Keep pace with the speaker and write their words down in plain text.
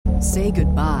Say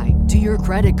goodbye to your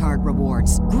credit card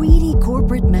rewards. Greedy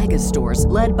corporate mega stores,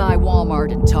 led by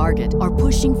Walmart and Target, are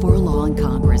pushing for a law in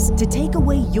Congress to take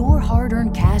away your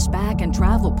hard-earned cash back and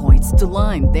travel points to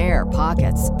line their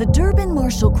pockets. The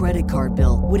Durbin-Marshall credit card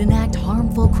bill would enact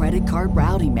harmful credit card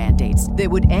routing mandates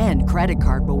that would end credit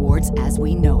card rewards as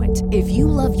we know it. If you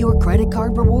love your credit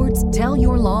card rewards, tell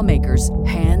your lawmakers,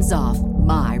 hands off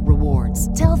my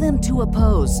rewards. Tell them to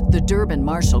oppose the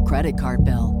Durbin-Marshall credit card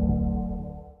bill.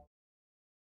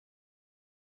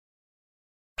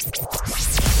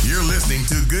 You're listening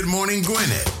to Good Morning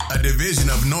Gwinnett, a division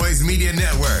of Noise Media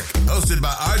Network, hosted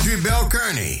by Audrey Bell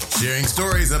Kearney, sharing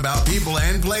stories about people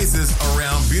and places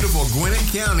around beautiful Gwinnett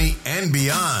County and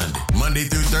beyond. Monday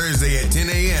through Thursday at 10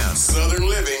 a.m. Southern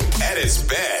living at its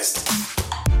best.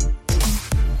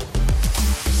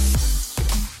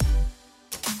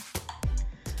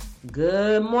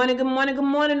 Good morning, good morning, good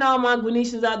morning, all my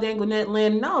Gwinnetians out there in Gwinnett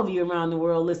land and all of you around the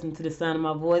world listening to the sound of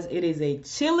my voice. It is a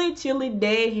chilly, chilly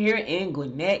day here in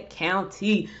Gwinnett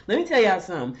County. Let me tell y'all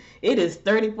something. It is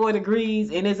 34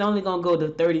 degrees and it's only going to go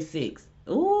to 36.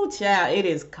 Ooh, child, it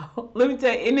is cold. Let me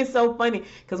tell you, and it's so funny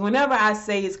because whenever I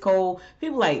say it's cold,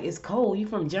 people like, it's cold. You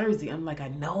from Jersey? I'm like, I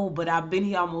know, but I've been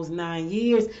here almost 9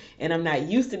 years and I'm not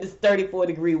used to this 34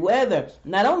 degree weather.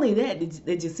 Not only that,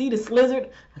 did you see the slizzard?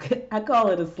 I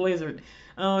call it a slizzard.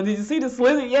 Did you see the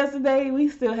slizzard yesterday? We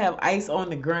still have ice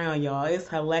on the ground, y'all. It's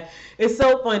hilarious. It's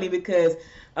so funny because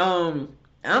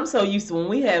I'm so used to when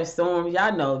we have storms.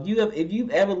 Y'all know if you've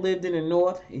ever lived in the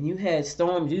north and you had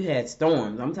storms, you had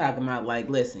storms. I'm talking about like,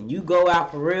 listen, you go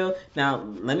out for real. Now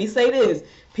let me say this: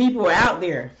 people were out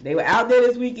there. They were out there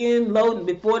this weekend loading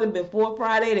before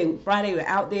Friday. Friday were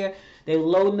out there. They were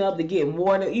loading up to get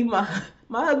water. Even my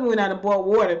husband went out and bought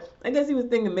water. I guess he was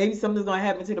thinking maybe something's gonna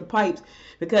happen to the pipes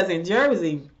because in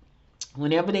Jersey,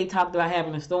 whenever they talked about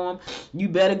having a storm, you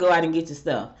better go out and get your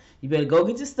stuff. You better go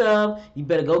get your stuff. You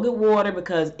better go get water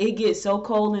because it gets so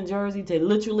cold in Jersey that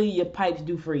literally your pipes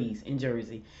do freeze in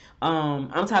Jersey.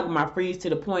 I'm talking about freeze to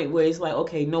the point where it's like,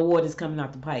 okay, no water's coming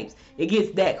out the pipes. It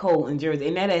gets that cold in Jersey,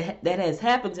 and that has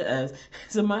happened to us.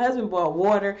 So my husband bought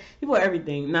water. He bought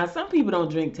everything. Now, some people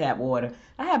don't drink tap water.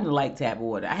 I happen to like tap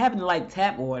water. I happen to like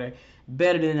tap water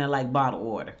better than I like bottled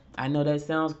water. I know that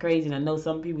sounds crazy, and I know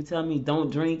some people tell me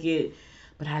don't drink it.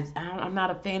 But I'm not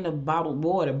a fan of bottled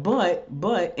water.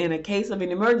 But in a case of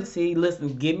an emergency,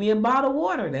 listen, give me a bottle of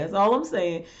water. That's all I'm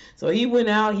saying. So he went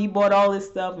out, he bought all this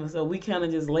stuff, and so we kind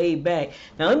of just laid back.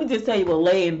 Now, let me just tell you what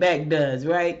laying back does,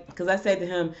 right? Because I said to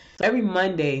him, every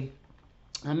Monday,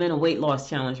 I'm in a weight loss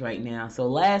challenge right now. So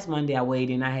last Monday I weighed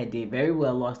in, I did very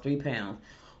well, lost 3 pounds.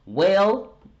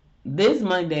 Well, this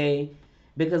Monday,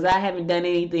 because I haven't done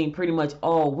anything pretty much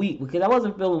all week because I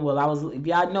wasn't feeling well. If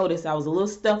y'all noticed, I was a little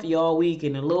stuffy all week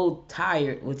and a little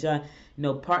tired, which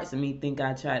parts of me think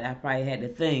I probably had the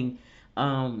thing.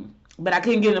 But I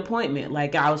couldn't get an appointment.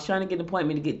 Like I was trying to get an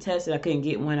appointment to get tested. I couldn't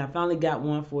get one. I finally got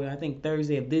one for, I think,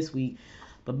 Thursday of this week.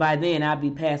 But by then I'll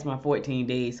be past my 14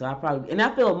 days. So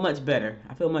I feel much better.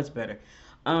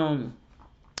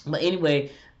 But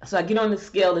anyway, so I get on the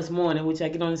scale this morning, which I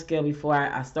get on the scale before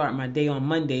I start my day on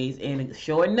Mondays, and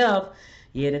sure enough,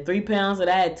 the 3 pounds that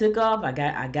I had took off, I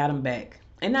got them back.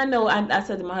 And I know I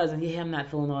said to my husband, I'm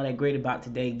not feeling all that great about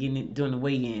today, doing the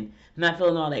weigh-in. I'm not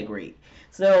feeling all that great.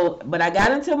 So, but I got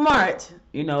until March.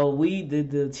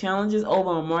 The challenge is over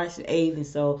on March the 8th, and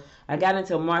so I got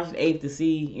until March the 8th to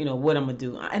see, what I'm gonna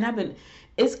do. And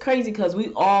it's crazy because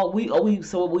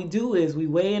so what we do is we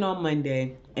weigh in on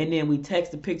Monday and then we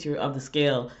text a picture of the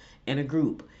scale in a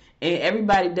group. And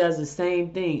everybody does the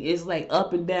same thing. It's like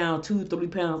up and down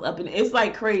 2-3 pounds up, and it's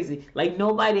like crazy. Like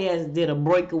nobody has did a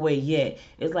breakaway yet.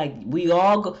 It's like we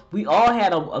all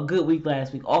had a good week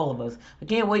last week, all of us. I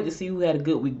can't wait to see who had a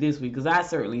good week this week because I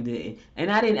certainly didn't,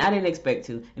 and I didn't expect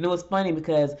to. And it was funny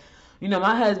because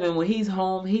my husband, when he's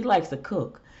home, he likes to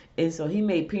cook. And so he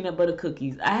made peanut butter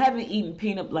cookies. I haven't eaten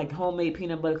homemade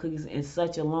peanut butter cookies in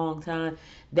such a long time.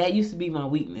 That used to be my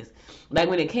weakness. Like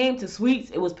when it came to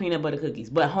sweets, it was peanut butter cookies,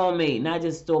 but homemade, not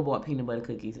just store-bought peanut butter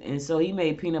cookies. And so he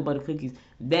made peanut butter cookies.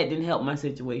 That didn't help my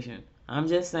situation. I'm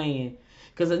just saying.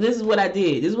 Because this is what I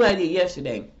did. This is what I did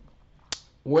yesterday.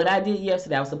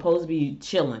 I was supposed to be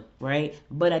chilling, right?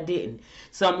 But I didn't.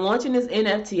 So I'm launching this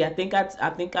NFT. I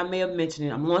think I may have mentioned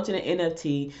it. I'm launching an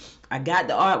NFT. I got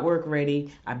the artwork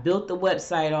ready. I built the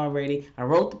website already. I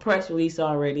wrote the press release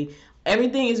already.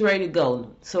 Everything is ready to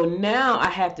go. So now I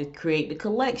have to create the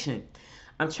collection.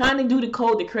 I'm trying to do the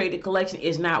code to create the collection.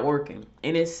 It's not working.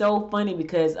 And it's so funny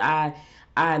because I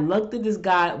I looked at this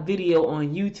guy video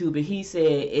on YouTube, and he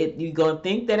said, you're going to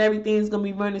think that everything's going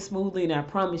to be running smoothly, and I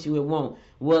promise you it won't.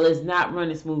 Well, it's not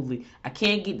running smoothly. I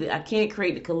can't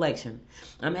create the collection.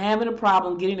 I'm having a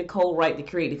problem getting the code right to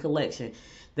create the collection.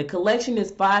 The collection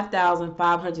is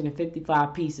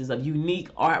 5,555 pieces of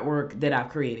unique artwork that I've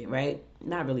created, right?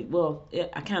 Not really. Well,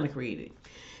 I kind of created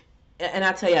it. And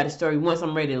I'll tell you the story once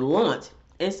I'm ready to launch.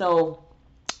 And so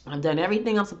I've done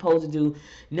everything I'm supposed to do.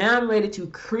 Now I'm ready to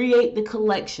create the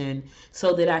collection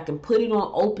so that I can put it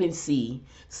on OpenSea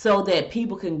so that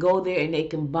people can go there and they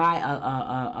can buy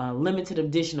a limited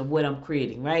edition of what I'm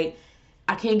creating, right?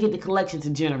 I can't get the collection to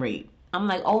generate. I'm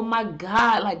like, oh my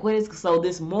God, like what is, so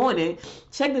this morning,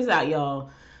 check this out, y'all.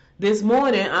 This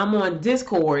morning, I'm on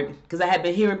Discord, because I had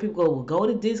been hearing people go, well, go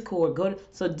to Discord,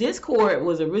 so Discord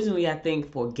was originally, I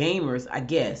think, for gamers, I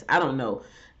guess. I don't know.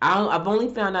 I've only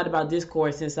found out about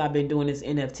Discord since I've been doing this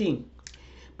NFT.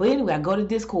 But anyway, I go to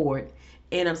Discord,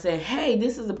 and I'm saying, hey,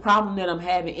 this is a problem that I'm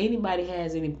having. Anybody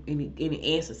has any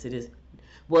answers to this?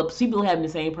 Well, people are having the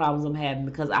same problems I'm having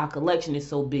because our collection is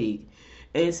so big.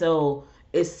 And so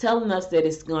it's telling us that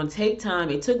it's going to take time.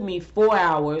 It took me 4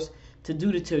 hours to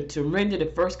do to render the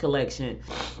first collection.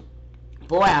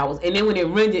 4 hours, and then when it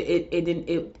rendered,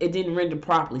 it didn't render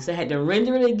properly. So I had to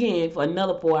render it again for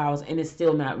another 4 hours, and it's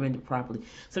still not rendered properly.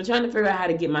 So I'm trying to figure out how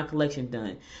to get my collection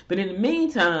done. But in the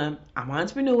meantime, I'm an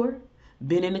entrepreneur.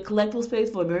 Been in the collectible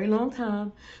space for a very long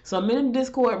time. So I'm in the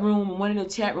Discord room, one of the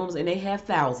chat rooms, and they have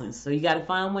thousands. So you got to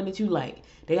find one that you like.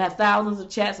 They have thousands of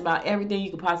chats about everything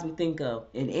you could possibly think of.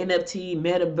 In NFT,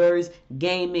 metaverse,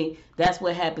 gaming. That's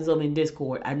what happens over in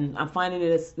Discord. I'm finding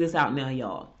this out now,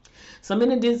 y'all. So I'm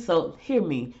in the so hear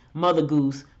me, mother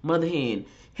goose, mother hen.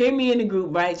 Hear me in the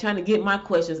group, right? Trying to get my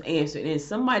questions answered. And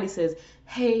somebody says,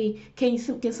 hey, can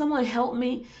someone help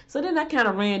me? So then I kind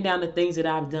of ran down the things that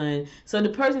I've done. So the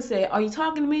person said, are you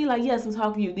talking to me? Like, yes, I'm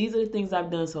talking to you. These are the things I've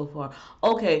done so far.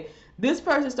 Okay. This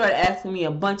person started asking me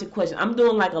a bunch of questions. I'm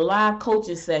doing like a live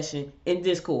coaching session in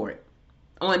Discord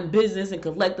on business and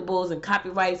collectibles and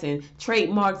copyrights and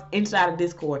trademarks inside of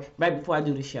Discord right before I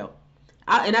do the show.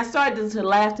 I started to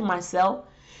laugh to myself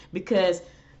because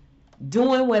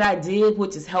doing what I did,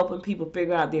 which is helping people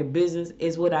figure out their business,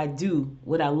 is what I do,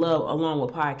 what I love, along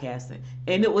with podcasting.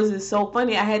 And it was just so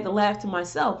funny. I had to laugh to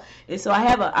myself. And so I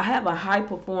have a high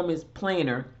performance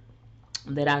planner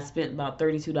that I spent about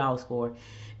 $32 for.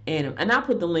 And I'll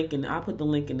put the link in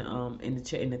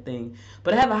the thing.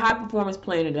 But I have a high performance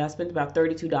planner that I spent about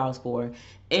 $32 for,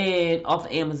 and off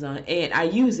of Amazon, and I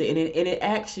use it, and it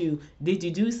asks you, did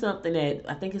you do something that,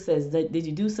 I think it says, did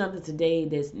you do something today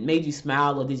that made you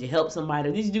smile, or did you help somebody,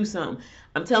 or did you do something?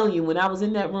 I'm telling you, when I was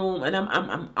in that room, and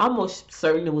I'm almost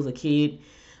certain it was a kid,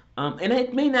 and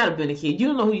it may not have been a kid. You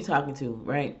don't know who you're talking to,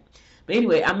 right? But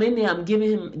anyway, I'm in there. I'm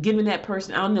giving that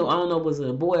person. I don't know. Was it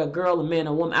a boy, a girl, a man,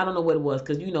 a woman? I don't know what it was,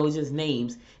 because it's just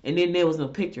names, and then there was no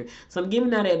picture. So I'm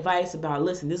giving that advice about,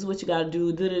 listen, this is what you got to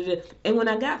do. Da, da, da. And when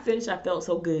I got finished, I felt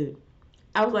so good.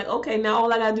 I was like, okay, now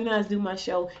all I got to do now is do my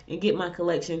show and get my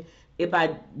collection. If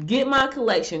I get my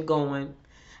collection going,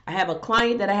 I have a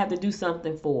client that I have to do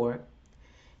something for,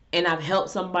 and I've helped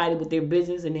somebody with their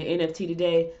business and their NFT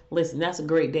today, listen, that's a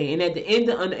great day. And at the end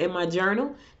in my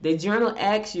journal, the journal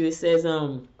asks you, it says,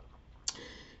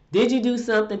 did you do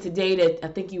something today that I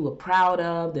think you were proud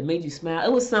of, that made you smile?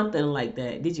 It was something like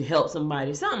that. Did you help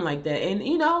somebody? Something like that. And,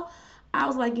 I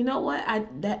was like, you know what?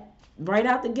 That right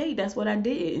out the gate, that's what I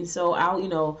did. And so I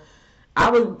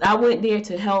went there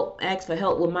to ask for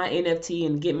help with my NFT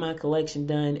and get my collection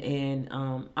done, and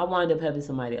I wound up helping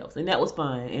somebody else, and that was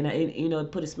fine. And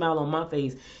it put a smile on my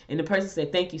face. And the person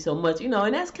said, "Thank you so much." And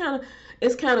that's it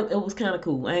was kind of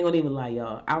cool. I ain't gonna even lie,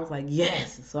 y'all. I was like,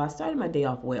 yes. So I started my day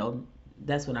off well.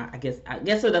 That's what I guess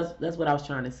so. That's what I was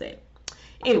trying to say.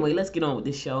 Anyway, let's get on with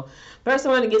this show. First, I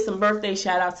want to get some birthday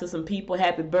shout-outs to some people.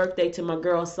 Happy birthday to my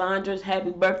girl, Sandra.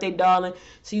 Happy birthday, darling.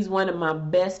 She's one of my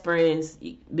best friends.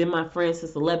 Been my friend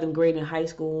since 11th grade in high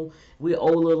school. We're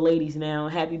old little ladies now.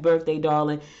 Happy birthday,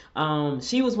 darling.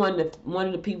 She was one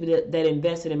of the people that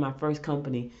invested in my first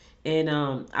company. And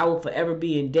I will forever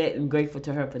be in debt and grateful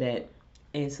to her for that.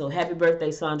 And so happy birthday,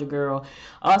 Sandra girl.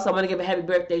 Also, I want to give a happy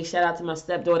birthday shout out to my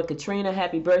stepdaughter, Katrina.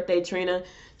 Happy birthday, Trina.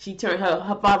 She turned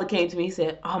her father came to me. He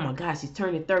said, oh my gosh, she's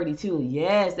turning 32.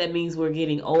 Yes, that means we're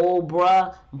getting old,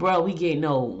 bruh. We getting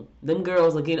old. Them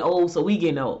girls are getting old, so we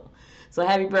getting old. So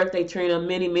happy birthday, Trina.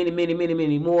 Many, many, many, many,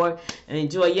 many more. And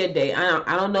enjoy your day.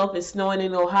 I don't know if it's snowing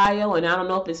in Ohio, and I don't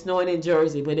know if it's snowing in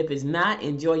Jersey. But if it's not,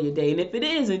 enjoy your day. And if it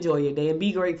is, enjoy your day. And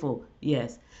be grateful.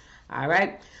 Yes. All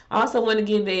right. I also want to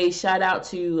give a shout out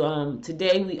to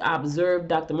today we observed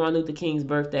Dr. Martin Luther King's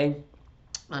birthday.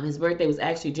 His birthday was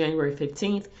actually January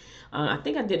 15th. I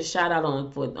think I did a shout out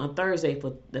on Thursday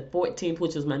for the 14th,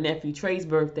 which was my nephew Trey's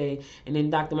birthday, and then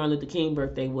Dr. Martin Luther King's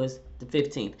birthday was the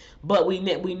 15th. But we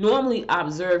normally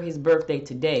observe his birthday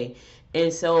today,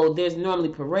 and so there's normally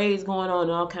parades going on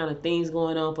and all kind of things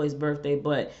going on for his birthday.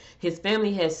 But his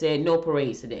family has said no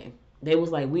parades today. They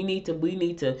was like, we need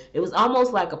to. It was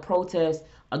almost like a protest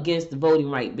against the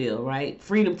voting right bill, right?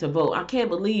 Freedom to vote. I can't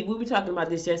believe we were talking about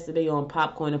this yesterday on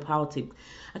Popcorn and Politics.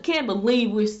 I can't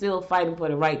believe we're still fighting for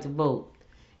the right to vote.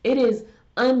 It is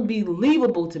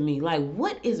unbelievable to me. Like,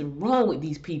 what is wrong with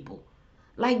these people?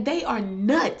 Like, they are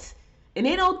nuts. And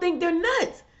they don't think they're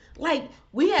nuts. Like,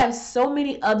 we have so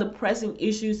many other pressing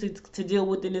issues to deal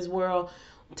with in this world.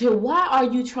 Why are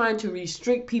you trying to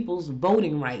restrict people's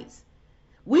voting rights?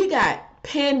 We got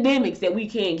pandemics that we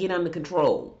can't get under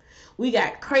control. We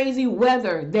got crazy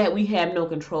weather that we have no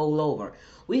control over.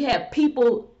 We have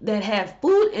people that have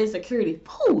food insecurity.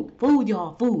 Food,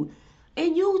 y'all, food.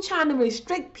 And you trying to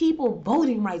restrict people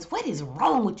voting rights. What is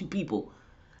wrong with you people?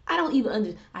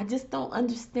 I just don't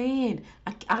understand.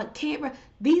 I can't.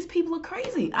 These people are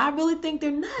crazy. I really think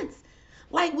they're nuts.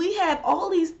 Like, we have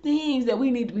all these things that we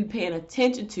need to be paying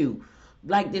attention to.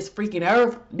 Like this freaking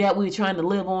earth that we're trying to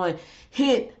live on.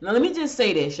 Now, let me just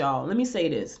say this, y'all. Let me say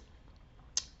this.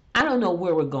 I don't know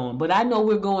where we're going, but I know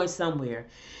we're going somewhere.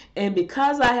 And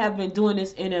because I have been doing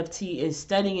this NFT and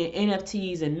studying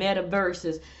NFTs and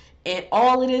metaverses and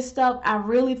all of this stuff, I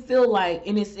really feel like,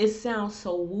 and it sounds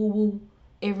so woo-woo,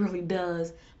 it really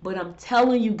does. But I'm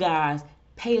telling you guys,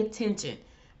 pay attention.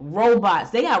 Robots,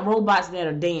 they got robots that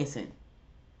are dancing.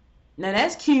 Now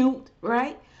that's cute,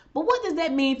 right? But what does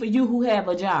that mean for you who have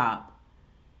a job?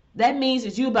 That means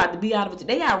that you're about to be out of it.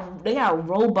 They got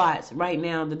robots right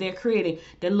now that they're creating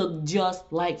that look just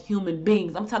like human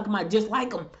beings. I'm talking about just like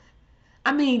them.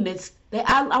 I mean,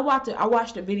 I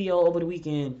watched a video over the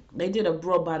weekend. They did a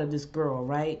robot of this girl,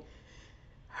 right?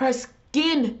 Her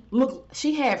skin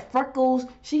she had freckles.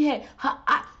 It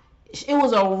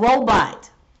was a robot.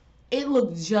 It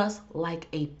looked just like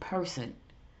a person.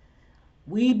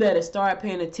 We better start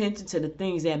paying attention to the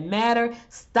things that matter.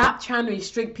 Stop trying to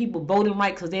restrict people voting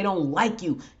rights because they don't like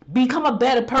you. Become a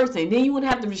better person. Then you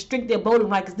wouldn't have to restrict their voting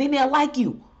rights because then they'll like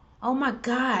you. Oh my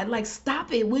God. Like,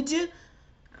 stop it, would you?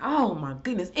 Oh my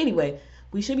goodness. Anyway,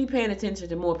 we should be paying attention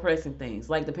to more pressing things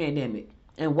like the pandemic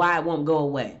and why it won't go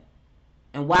away.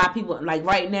 And why people, like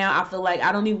right now, I feel like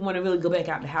I don't even want to really go back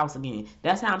out the house again.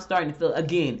 That's how I'm starting to feel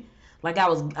again. Like I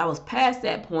was past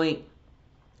that point.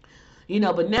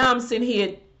 But now I'm sitting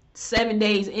here 7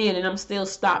 days in and I'm still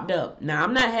stopped up. Now,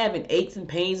 I'm not having aches and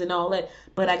pains and all that,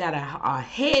 but I got a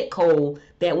head cold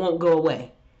that won't go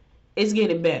away. It's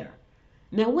getting better.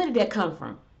 Now, where did that come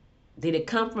from? Did it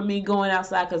come from me going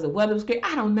outside because the weather was great?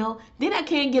 I don't know. Then I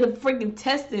can't get a freaking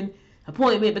testing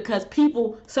appointment because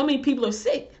so many people are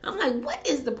sick. I'm like, what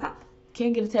is the problem?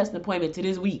 Can't get a testing appointment to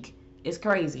this week. It's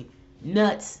crazy.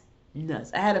 Nuts.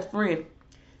 I had a friend.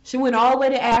 She went all the way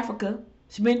to Africa.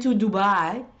 She been to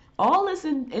Dubai. All this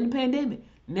in the pandemic.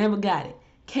 Never got it.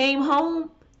 Came home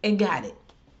and got it.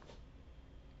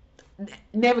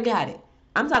 Never got it.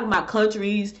 I'm talking about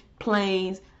countries,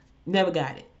 planes. Never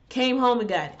got it. Came home and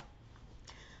got it.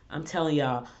 I'm telling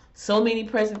y'all, so many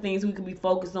pressing things we could be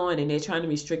focused on, and they're trying to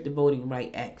restrict the voting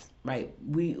right acts. Right?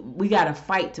 We got to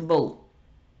fight to vote.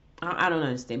 I don't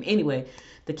understand. Anyway,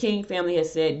 the King family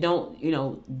has said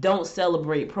don't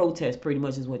celebrate protests. Pretty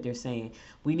much is what they're saying.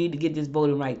 We need to get this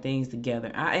voting right things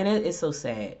together. And it's so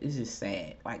sad. It's just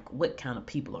sad. Like, what kind of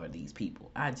people are these people?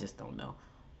 I just don't know.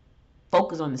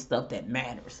 Focus on the stuff that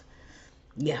matters.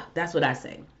 Yeah, that's what I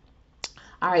say.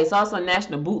 All right, it's also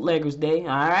National Bootleggers Day.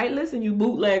 All right, listen, you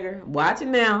bootlegger. Watch it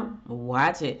now.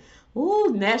 Watch it.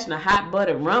 Ooh, National Hot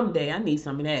Buttered Rum Day. I need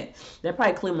some of that. That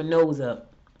probably clear my nose up.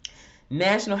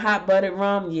 National Hot Buttered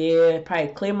Rum, yeah, probably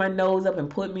clear my nose up and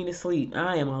put me to sleep.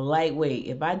 I am a lightweight.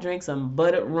 If I drink some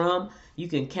buttered rum, you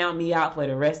can count me out for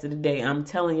the rest of the day. I'm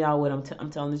telling y'all what I'm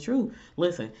telling the truth.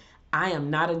 Listen, I am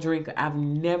not a drinker. I've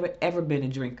never, ever been a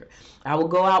drinker. I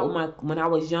would go out when I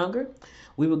was younger.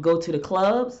 We would go to the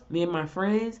clubs, me and my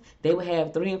friends. They would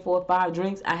have 3 and 4 or 5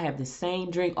 drinks. I have the same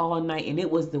drink all night, and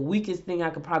it was the weakest thing I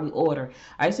could probably order.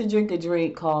 I used to drink a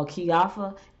drink called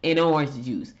Kiafa and orange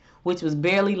juice, which was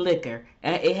barely liquor.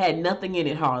 It had nothing in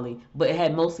it hardly, but it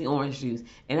had mostly orange juice.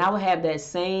 And I would have that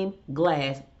same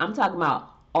glass. I'm talking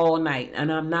about all night,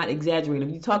 and I'm not exaggerating.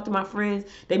 If you talk to my friends,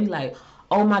 they be like,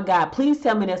 oh my God, please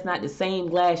tell me that's not the same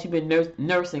glass you've been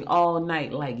nursing all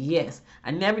night. Like, yes,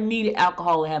 I never needed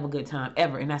alcohol to have a good time,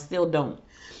 ever, and I still don't.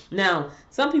 Now,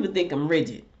 some people think I'm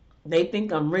rigid. They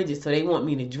think I'm rigid, so they want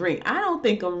me to drink. I don't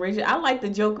think I'm rigid. I like to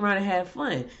joke around and have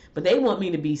fun, but they want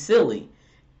me to be silly.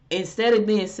 instead of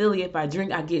being silly, if I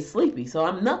drink, I get sleepy. So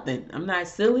I'm nothing. I'm not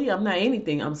silly. I'm not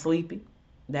anything. I'm sleepy.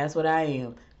 That's what I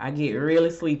am. I get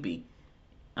really sleepy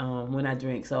when I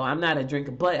drink. So I'm not a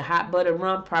drinker. But hot butter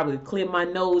rum probably clear my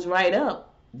nose right up.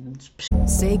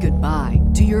 Say goodbye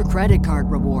to your credit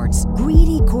card rewards.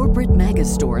 Greedy corporate mega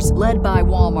stores, led by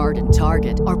Walmart and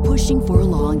Target, are pushing for a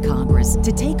law in Congress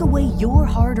to take away your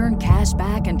hard-earned cash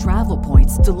back and travel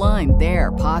points to line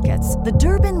their pockets. The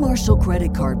Durbin-Marshall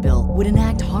credit card bill would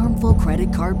enact harmful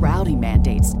credit card routing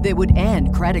mandates that would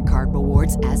end credit card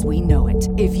rewards as we know it.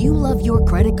 If you love your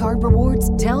credit card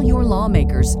rewards, tell your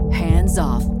lawmakers, hands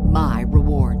off my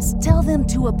rewards. Tell them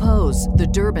to oppose the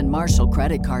Durbin-Marshall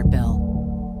credit card bill.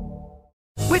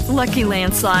 With Lucky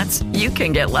Land Slots, you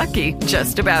can get lucky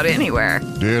just about anywhere.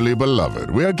 Dearly beloved,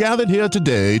 we are gathered here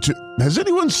today to... Has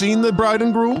anyone seen the bride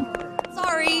and groom?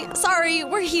 Sorry,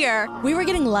 we're here. We were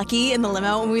getting lucky in the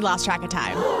limo and we lost track of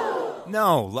time.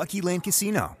 No, Lucky Land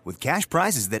Casino, with cash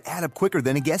prizes that add up quicker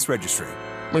than a guest registry.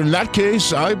 In that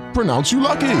case, I pronounce you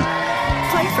lucky.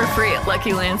 Play for free at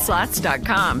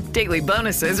LuckyLandSlots.com. Daily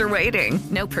bonuses are waiting.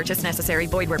 No purchase necessary.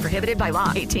 Void where prohibited by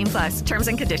law. 18+. Terms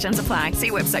and conditions apply. See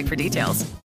website for details.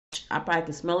 I probably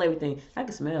can smell everything. I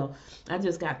can smell. I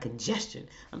just got congestion.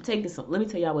 I'm taking some. Let me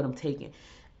tell y'all what I'm taking.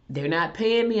 They're not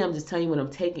paying me. I'm just telling you what I'm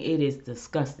taking. It is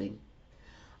disgusting.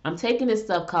 I'm taking this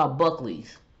stuff called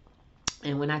Buckley's.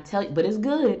 And when I tell you, but it's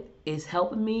good. It's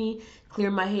helping me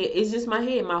clear my head. It's just my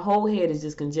head. My whole head is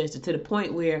just congested to the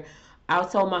point where I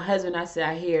told my husband, I said,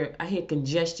 I hear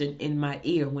congestion in my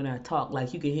ear when I talk.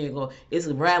 Like you can hear it go, it's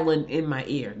rattling in my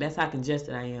ear. That's how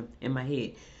congested I am in my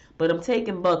head. But I'm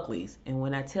taking Buckley's. And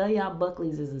when I tell y'all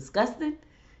Buckley's is disgusting,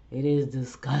 it is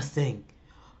disgusting.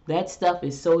 That stuff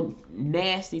is so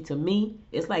nasty to me.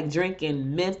 It's like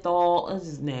drinking menthol. It's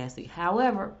just nasty.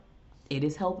 However, it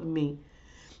is helping me.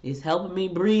 It's helping me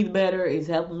breathe better. It's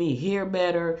helping me hear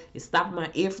better. It's stopping my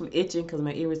ear from itching because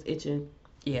my ear is itching.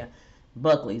 Yeah,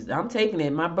 Buckley's. I'm taking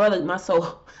it. My brother,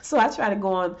 so I try to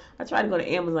go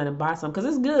to Amazon and buy some because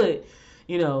it's good,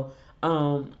 you know.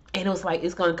 And it was like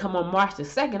it's gonna come on March the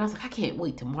 2nd. I was like, I can't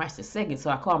wait till March the 2nd. So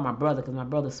I called my brother because my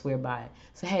brother swear by it.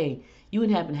 So hey, you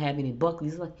wouldn't happen to have any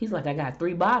Buckley's? He's like, I got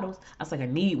 3 bottles. I was like, I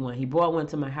need one. He brought one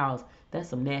to my house. That's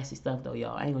some nasty stuff though,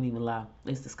 y'all. I ain't gonna even lie.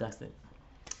 It's disgusting.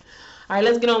 All right,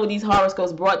 let's get on with these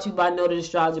horoscopes brought to you by Noted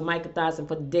Astrologer Micah Thompson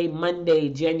for the day Monday,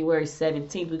 January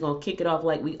 17th. We're going to kick it off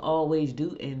like we always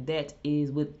do, and that is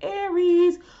with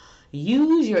Aries.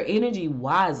 Use your energy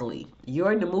wisely.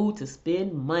 You're in the mood to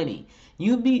spend money.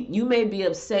 You may be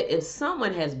upset if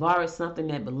someone has borrowed something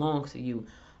that belongs to you.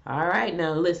 All right,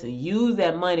 now listen, use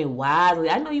that money wisely.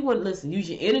 I know you want to listen. Use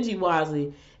your energy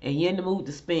wisely, and you're in the mood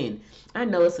to spend. I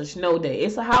know it's a snow day.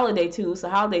 It's a holiday, too. It's a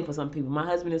holiday for some people. My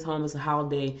husband is home. It's a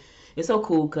holiday. It's so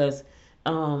cool because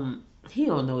he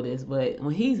don't know this, but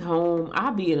when he's home,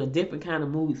 I'll be in a different kind of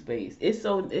mood space. It's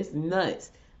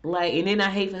nuts. Like, and then I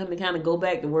hate for him to kind of go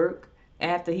back to work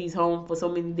after he's home for so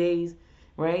many days,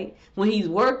 right? When he's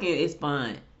working, it's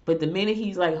fine. But the minute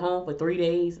he's like home for 3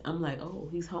 days, I'm like, oh,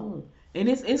 he's home. And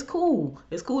it's cool.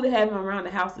 It's cool to have him around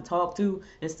the house to talk to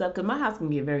and stuff because my house can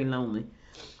get very lonely.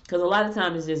 Because a lot of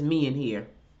times it's just me in here.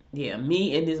 Yeah,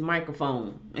 me and this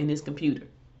microphone and this computer.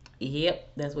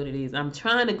 Yep, that's what it is. I'm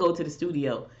trying to go to the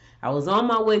studio. I was on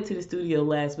my way to the studio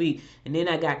last week, and then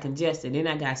I got congested. Then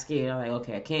I got scared. I'm like,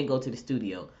 okay, I can't go to the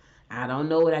studio. I don't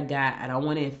know what I got. I don't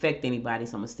want to infect anybody,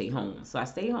 so I'm going to stay home. So I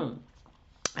stayed home.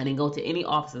 I didn't go to any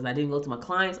offices. I didn't go to my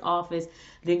client's office.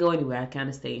 Didn't go anywhere. I kind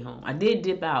of stayed home. I did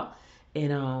dip out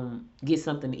and get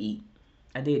something to eat.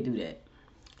 I did do that.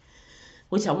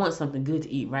 Which I want something good to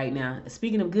eat right now.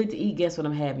 Speaking of good to eat, guess what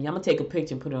I'm having? I'm going to take a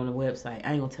picture and put it on the website.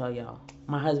 I ain't going to tell y'all.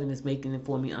 My husband is making it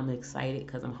for me. I'm excited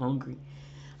because I'm hungry.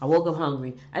 I woke up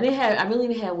hungry. I really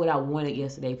didn't have what I wanted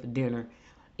yesterday for dinner.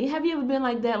 Have you ever been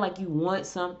like that? Like you want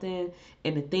something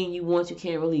and the thing you want you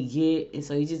can't really get. And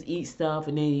so you just eat stuff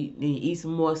and then you eat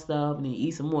some more stuff and then you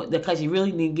eat some more. Because you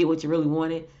really didn't get what you really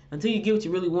wanted. Until you get what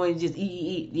you really wanted, you just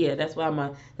eat. Yeah, that's why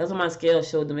my scale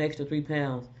showed them extra 3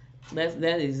 pounds. That's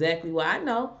exactly why I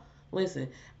know. Listen,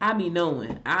 I be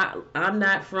knowing. I'm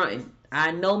not fronting.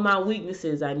 I know my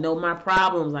weaknesses. I know my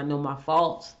problems. I know my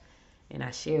faults. And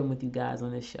I share them with you guys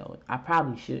on this show. I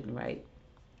probably shouldn't, right?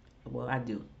 Well, I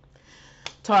do.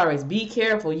 Taurus, be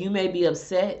careful. You may be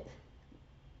upset.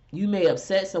 You may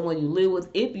upset someone you live with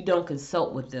if you don't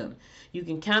consult with them. You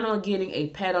can count on getting a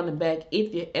pat on the back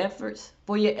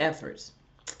for your efforts.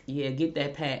 Yeah, get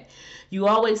that pat. You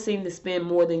always seem to spend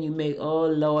more than you make. Oh,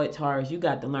 Lord, Taurus, you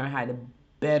got to learn how to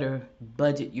better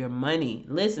budget your money.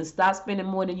 Listen, stop spending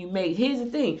more than you make. Here's the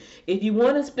thing. If you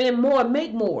want to spend more,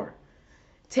 make more.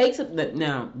 Take some.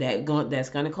 Now, that's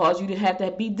going to cause you to have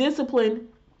to be disciplined.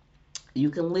 You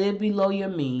can live below your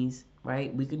means,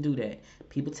 right? We can do that.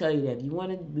 People tell you that if you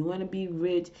want to be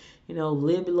rich,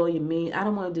 live below your means. I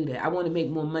don't want to do that. I want to make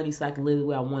more money so I can live the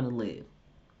way I want to live.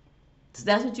 So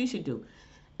that's what you should do.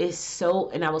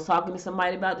 And I was talking to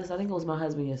somebody about this. I think it was my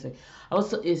husband yesterday.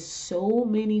 It's so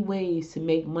many ways to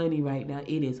make money right now.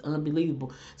 It is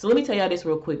unbelievable. So let me tell y'all this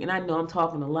real quick. And I know I'm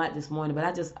talking a lot this morning, but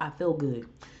I feel good.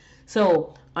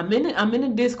 So I'm in a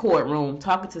Discord room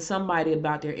talking to somebody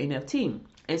about their NFT.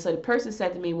 And so the person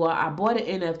said to me, well, I bought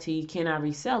an NFT. Can I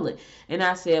resell it? And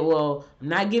I said, well, I'm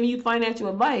not giving you financial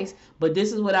advice, but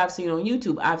this is what I've seen on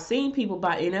YouTube. I've seen people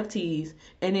buy NFTs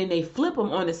and then they flip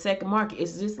them on the second market.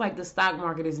 It's just like the stock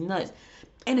market is nuts.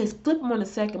 And they flip them on the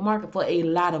second market for a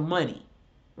lot of money,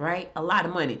 right? A lot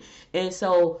of money. And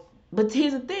so, but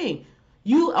here's the thing.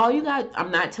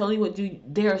 I'm not telling you what to do.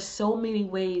 There are so many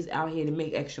ways out here to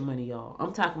make extra money, y'all.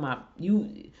 I'm talking about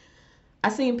I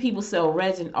seen people sell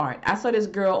resin art. I saw this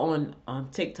girl on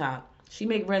TikTok. She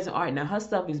make resin art. Now her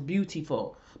stuff is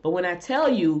beautiful. But when I tell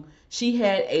you, she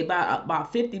had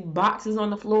about 50 boxes on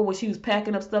the floor where she was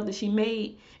packing up stuff that she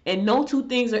made. And no two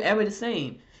things are ever the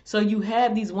same. So you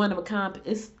have these one of a kind.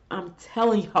 I'm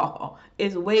telling y'all,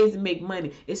 it's ways to make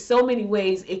money. It's so many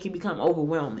ways it can become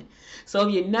overwhelming. So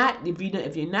if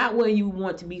you're not where you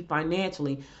want to be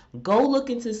financially, go look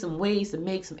into some ways to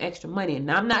make some extra money.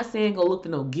 And I'm not saying go look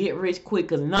to get rich quick,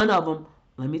 because none of them,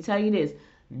 let me tell you this,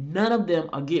 none of them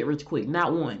are get rich quick.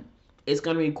 Not one. It's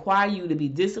going to require you to be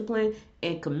disciplined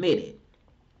and committed.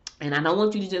 And I don't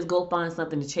want you to just go find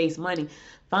something to chase money.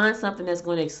 Find something that's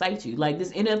going to excite you. Like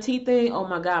this NFT thing, oh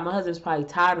my God, my husband's probably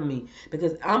tired of me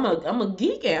because I'm a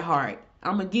geek at heart.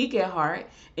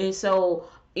 And so,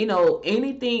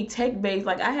 anything tech-based,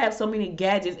 like I have so many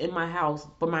gadgets in my house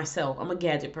for myself. I'm a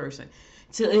gadget person.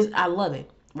 So I love it,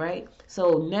 right?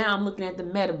 So now I'm looking at the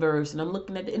metaverse and I'm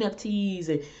looking at the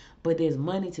NFTs, but there's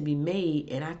money to be made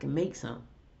and I can make some.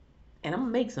 And I'm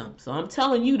gonna make some. So I'm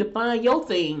telling you to find your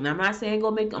thing. I'm not saying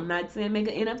make an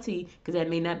NFT, because that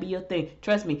may not be your thing.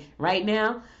 Trust me, right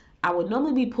now, I would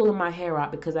normally be pulling my hair out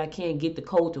because I can't get the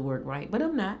code to work right. But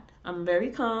I'm not. I'm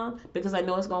very calm because I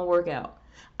know it's gonna work out.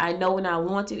 I know when I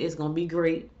launch it, it's gonna be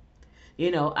great.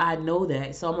 I know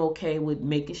that. So I'm okay with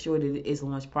making sure that it's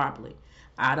launched properly.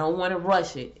 I don't want to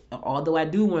rush it. Although I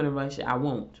do want to rush it, I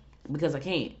won't. Because I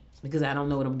can't. Because I don't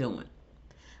know what I'm doing.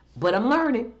 But I'm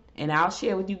learning. And I'll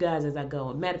share with you guys as I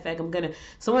go. Matter of fact,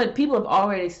 people have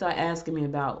already started asking me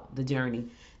about the journey.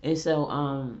 And so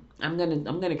I'm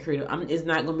gonna create it's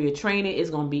not gonna be a training, it's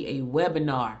gonna be a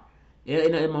webinar.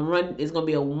 It's gonna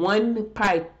be a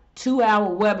probably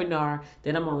 2-hour webinar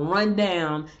that I'm gonna run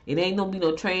down. It ain't gonna be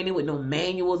no training with no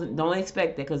manuals. Don't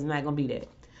expect that, because it's not gonna be that.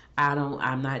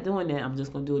 I'm not doing that. I'm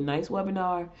just going to do a nice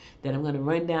webinar that I'm going to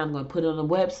run down. I'm going to put it on the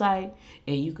website,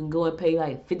 and you can go and pay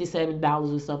like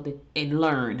 $57 or something and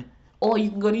learn. Or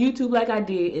you can go to YouTube like I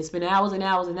did and spend hours and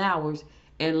hours and hours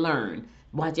and learn.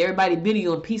 Watch everybody's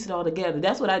video and piece it all together.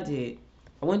 That's what I did.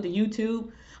 I went to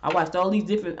YouTube. I watched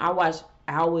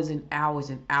hours and hours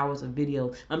and hours of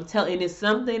videos. And it's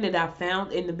something that I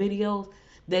found in the videos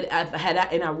that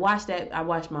I watched that. I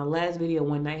watched my last video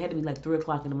one night. It had to be like 3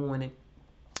 o'clock in the morning.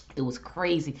 It was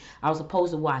crazy. I was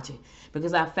supposed to watch it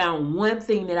because I found one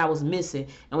thing that I was missing.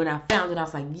 And when I found it, I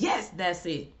was like, yes, that's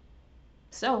it.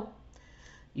 So,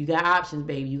 you got options,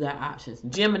 baby. You got options.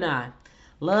 Gemini.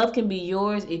 Love can be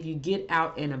yours if you get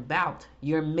out and about.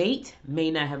 Your mate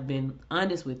may not have been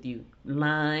honest with you.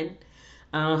 Line.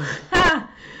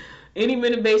 Any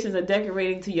renovations or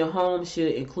decorating to your home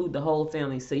should include the whole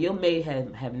family. So your mate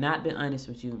have not been honest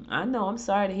with you. I know. I'm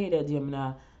sorry to hear that,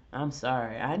 Gemini. I'm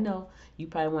sorry. I know. You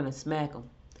probably want to smack them.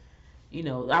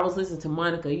 I was listening to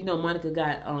Monica. Monica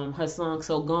got her song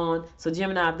So Gone. So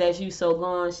Gemini, if that's you, So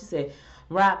Gone, she said,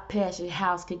 ride past your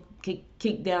house,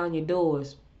 kick down your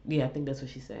doors. Yeah, I think that's what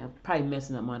she said. I'm probably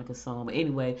messing up Monica's song. But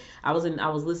anyway, I was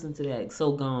listening to that,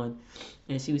 So Gone.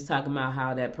 And she was talking about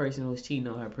how that person was cheating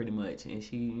on her pretty much. And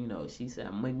she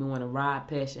said, make me want to ride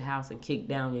past your house and kick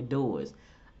down your doors.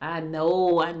 I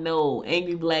know.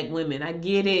 Angry black women. I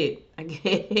get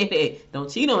it. Don't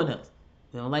cheat on us.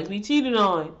 We don't like to be cheated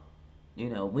on. We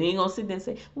ain't gonna sit there and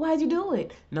say, why'd you do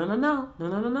it? No.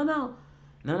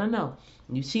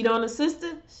 You cheat on a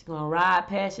sister, she's gonna ride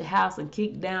past your house and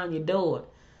kick down your door.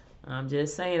 I'm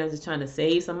just saying, I'm just trying to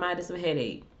save somebody some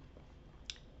headache.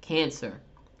 Cancer.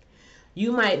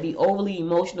 You might be overly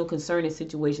emotional concerning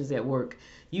situations at work.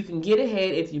 You can get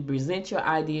ahead if you present your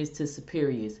ideas to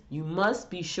superiors. You must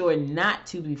be sure not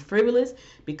to be frivolous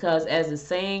because, as the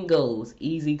saying goes,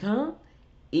 easy come,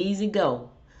 easy go.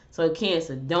 So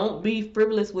Cancer, don't be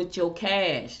frivolous with your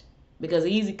cash. Because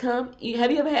easy come.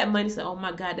 Have you ever had money say, oh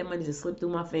my God, that money just slipped through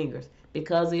my fingers?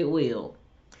 Because it will.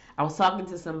 I was talking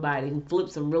to somebody who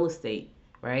flipped some real estate,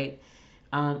 right?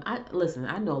 I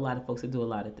know a lot of folks that do a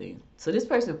lot of things. So this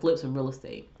person flipped some real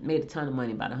estate, made a ton of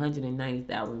money, about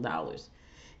 $190,000.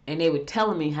 And they were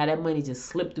telling me how that money just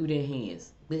slipped through their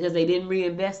hands because they didn't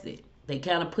reinvest it. They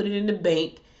kind of put it in the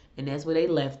bank, and that's where they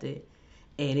left it,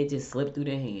 and it just slipped through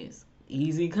their hands.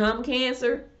 Easy come,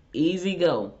 Cancer. Easy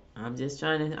go. I'm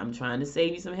trying to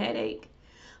save you some headache.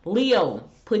 Leo,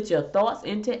 put your thoughts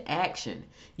into action.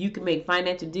 You can make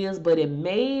financial deals, but it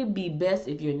may be best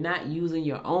if you're not using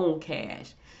your own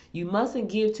cash. You mustn't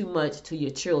give too much to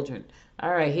your children.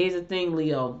 All right, here's the thing,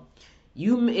 Leo.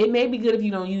 It may be good if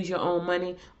you don't use your own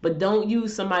money, but don't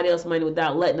use somebody else's money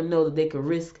without letting them know that they could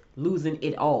risk losing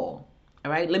it all.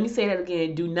 All right, let me say that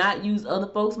again. Do not use other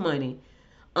folks' money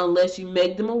unless you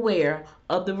make them aware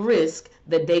of the risk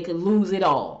that they could lose it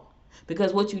all.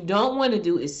 Because what you don't want to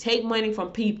do is take money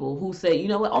from people who say, you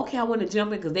know what, okay, I want to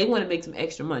jump in because they want to make some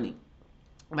extra money,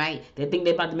 right? They think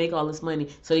they're about to make all this money,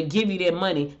 so they give you their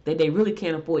money that they really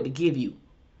can't afford to give you,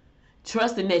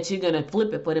 trusting that you're going to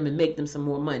flip it for them and make them some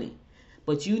more money.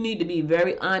 But you need to be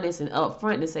very honest and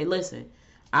upfront and say, listen,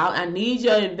 I need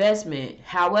your investment.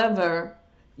 However,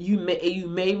 you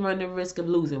may run the risk of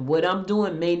losing. What I'm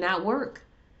doing may not work.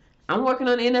 I'm working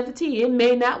on the NFT. It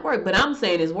may not work, but I'm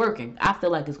saying it's working. I feel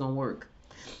like it's going to work.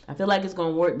 I feel like it's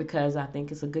going to work because I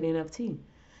think it's a good NFT.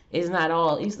 It's not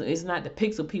the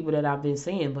pixel people that I've been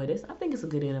saying, but I think it's a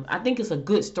good NFT. I think it's a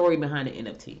good story behind the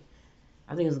NFT.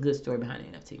 I think it's a good story behind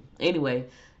the NFT. Anyway,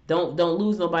 don't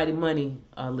lose nobody money,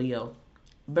 Leo.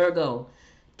 Virgo,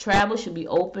 travel should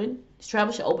open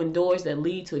doors that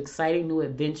lead to exciting new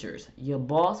adventures. Your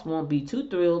boss won't be too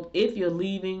thrilled if you're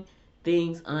leaving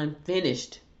things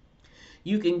unfinished.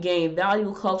 You can gain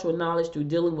valuable cultural knowledge through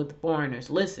dealing with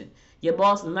foreigners. Listen, your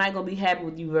boss is not going to be happy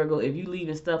with you, Virgo, if you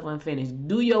leaving stuff unfinished.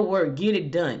 Do your work. Get it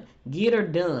done. Get her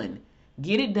done.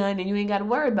 Get it done, and you ain't got to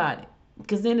worry about it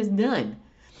because then it's done.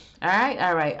 All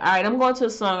right. I'm going to a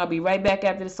song. I'll be right back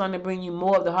after the song to bring you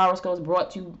more of the horoscopes brought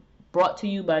to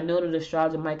you by noted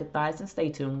astrologer Micah Thyssen.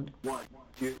 Stay tuned. 1,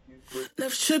 2, 3.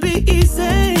 Love should be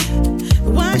easy.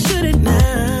 Why should it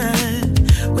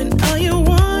not? When all you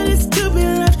want is to be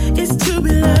loved, is to be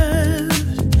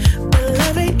loved. But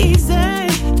love ain't easy.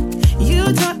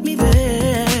 You taught me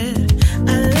that.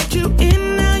 I let you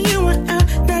in, now you want out,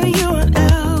 now you want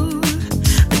out.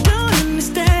 I don't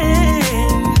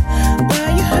understand why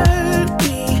you hurt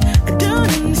me. I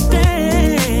don't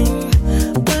understand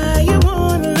why you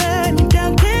wanna let me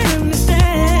down. Can't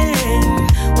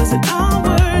understand. Was it all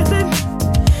worth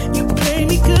it? You played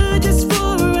me good just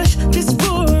for a rush, just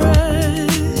for a rush.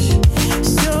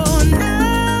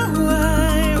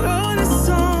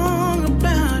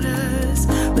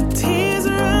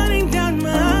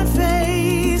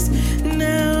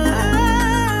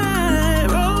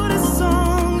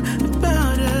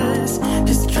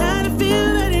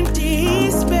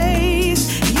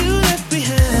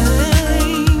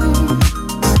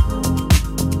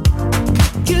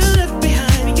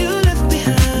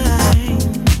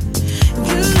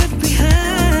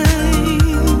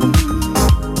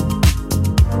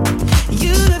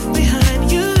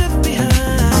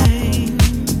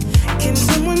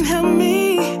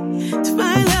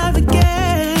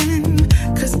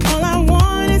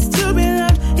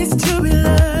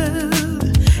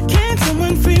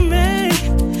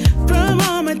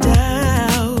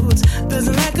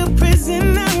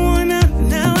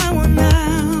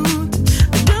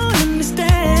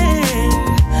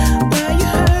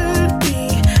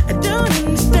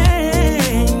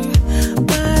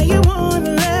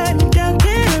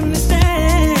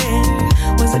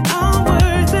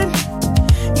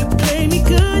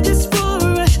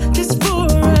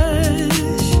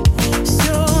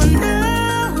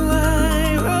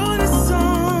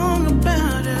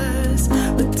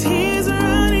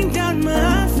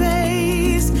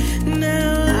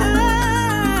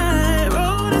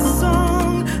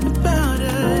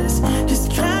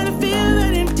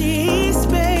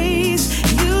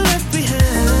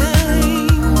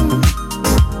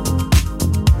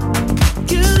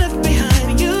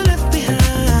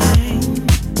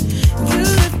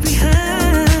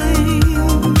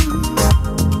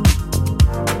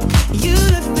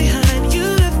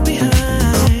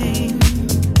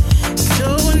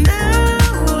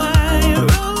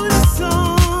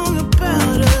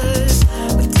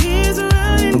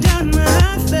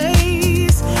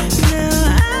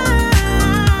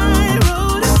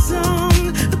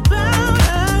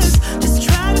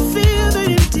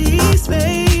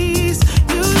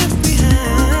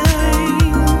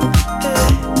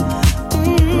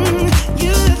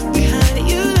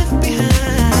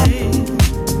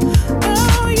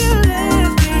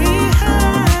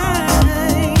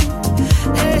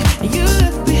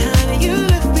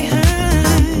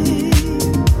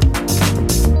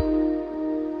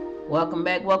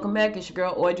 back. It's your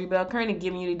girl Audrey Bell Kearney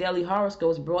giving you the daily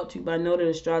horoscopes brought to you by noted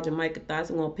astrologer Micah Thoughts.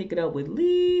 I'm going to pick it up with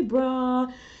Libra.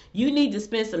 You need to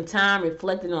spend some time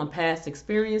reflecting on past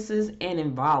experiences and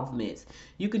involvements.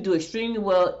 You could do extremely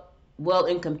well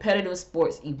in competitive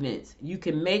sports events. You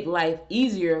can make life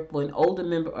easier for an older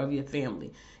member of your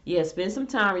family. Yeah, spend some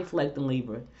time reflecting,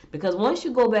 Libra. Because once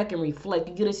you go back and reflect,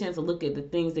 you get a chance to look at the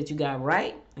things that you got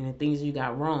right and the things you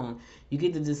got wrong. You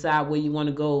get to decide where you want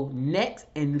to go next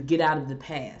and get out of the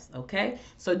past, okay?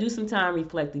 So do some time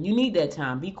reflecting. You need that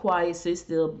time. Be quiet, sit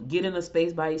still, get in a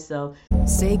space by yourself.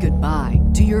 Say goodbye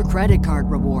to your credit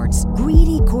card rewards.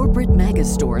 Greedy corporate mega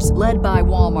stores, led by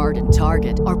Walmart and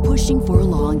Target, are pushing for a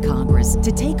law in Congress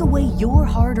to take away your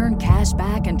hard-earned cash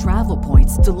back and travel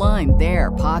points to line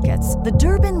their pockets. The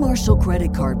Durbin-Marshall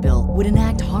credit card bill would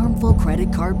enact harmful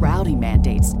credit card routing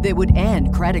mandates that would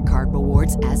end credit card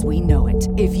rewards as we know it.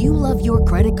 If you love your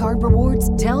credit card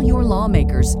rewards, tell your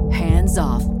lawmakers, hands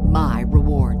off my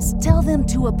rewards. Tell them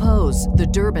to oppose the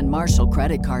Durbin-Marshall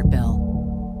credit card bill.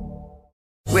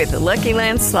 With the Lucky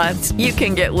Land Slots, you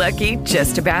can get lucky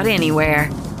just about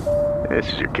anywhere.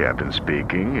 This is your captain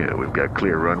speaking. We've got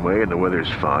clear runway and the weather's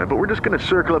fine, but we're just going to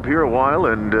circle up here a while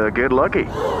and get lucky.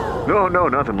 No,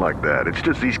 nothing like that. It's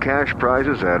just these cash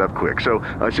prizes add up quick. So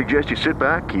I suggest you sit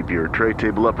back, keep your tray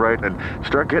table upright, and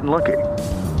start getting lucky.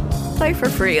 Play for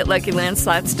free at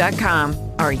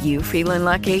LuckyLandSlots.com. Are you feeling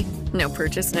lucky? No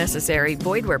purchase necessary.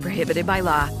 Void where prohibited by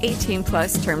law. 18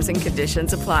 plus terms and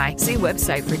conditions apply. See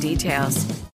website for details.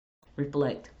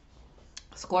 Reflect.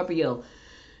 Scorpio,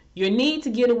 your need to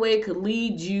get away could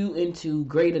lead you into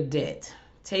greater debt.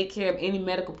 Take care of any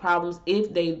medical problems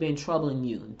if they've been troubling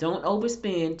you. Don't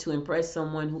overspend to impress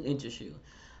someone who interests you.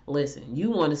 Listen,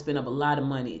 you want to spend up a lot of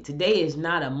money. Today is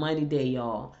not a money day,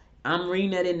 y'all. I'm reading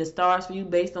that in the stars for you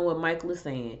based on what Michael is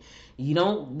saying.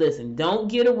 Don't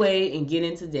get away and get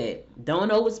into debt.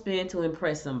 Don't overspend to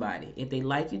impress somebody. If they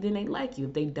like you, then they like you.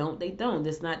 If they don't, they don't.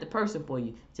 That's not the person for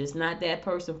you. Just not that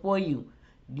person for you.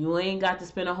 You ain't got to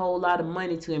spend a whole lot of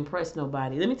money to impress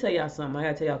nobody. Let me tell y'all something. I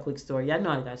got to tell y'all a quick story. Y'all know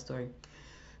I got a story.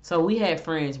 So we had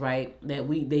friends, right, that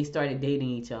they started dating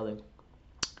each other.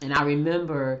 And I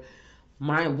remember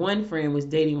my one friend was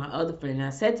dating my other friend. And I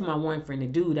said to my one friend, the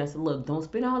dude, I said, look, don't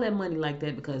spend all that money like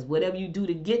that, because whatever you do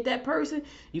to get that person,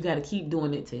 you got to keep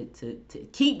doing it to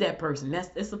keep that person.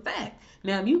 It's a fact.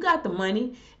 Now, if you got the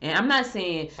money, and I'm not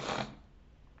saying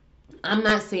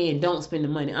don't spend the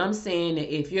money. I'm saying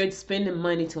that if you're spending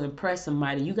money to impress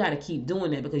somebody, you got to keep doing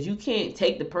that, because you can't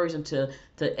take the person to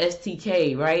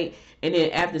STK, right? And then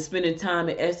after spending time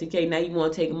at STK, now you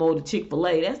want to take them over to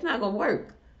Chick-fil-A. That's not going to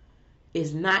work.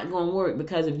 It's not going to work,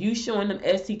 because if you showing them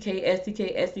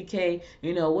STK,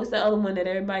 you know, what's the other one that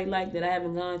everybody like that I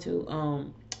haven't gone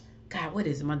to? God, what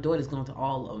is it? My daughter's going to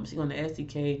all of them. She's going to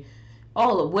STK.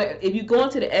 All of where, if you go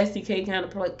into the STK kind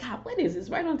of place, God, what is this?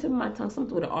 Right on the tip of my tongue,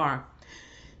 something with an R.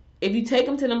 If you take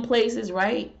them to them places,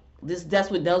 right? Those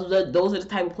are the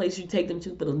type of places you take them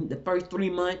to for the first 3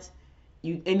 months.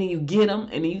 And then you get them,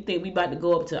 and then you think we about to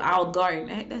go up to Olive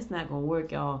Garden. That's not going to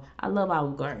work, y'all. I love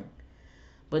Olive Garden.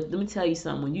 But let me tell you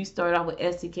something. When you start off with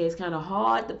STK, it's kind of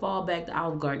hard to fall back to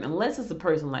Olive Garden, unless it's a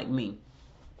person like me.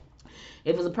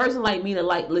 If it's a person like me that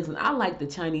listen, I like the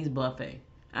Chinese buffet.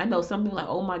 I know some people like,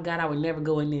 oh my God, I would never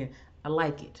go in there. I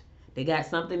like it. They got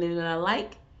something in it I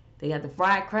like. They got the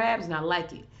fried crabs, and I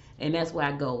like it. And that's where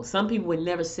I go. Some people would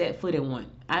never set foot in one.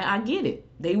 I get it.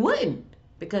 They wouldn't,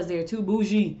 because they're too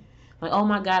bougie. Like, oh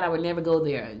my God, I would never go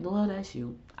there. Well, that's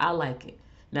you. I like it.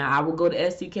 Now, I will go to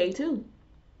STK too,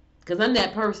 because I'm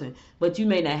that person. But you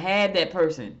may not have that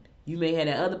person. You may have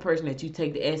that other person that you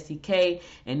take to STK,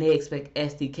 and they expect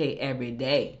STK every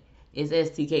day. It's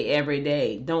STK every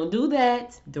day. Don't do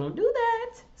that. Don't do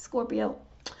that, Scorpio.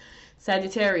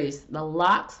 Sagittarius, the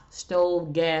locks,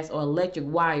 stove, gas, or electric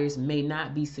wires may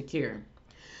not be secure.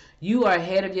 You are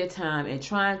ahead of your time, and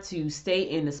trying to stay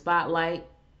in the spotlight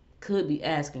could be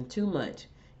asking too much.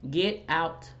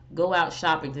 Go out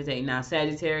shopping today. Now,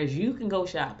 Sagittarius, you can go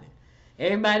shopping.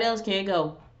 Everybody else can't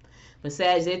go. But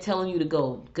Sag, they're telling you to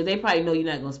go, because they probably know you're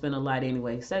not going to spend a lot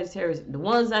anyway. Sagittarius, the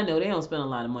ones I know, they don't spend a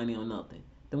lot of money on nothing.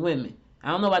 The women. I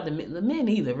don't know about the men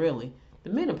either, really. The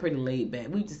men are pretty laid back.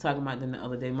 We just talking about them the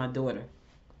other day, my daughter.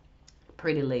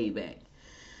 Pretty laid back.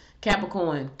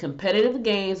 Capricorn, competitive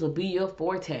games will be your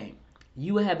forte.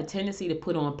 You will have a tendency to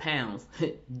put on pounds.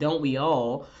 Don't we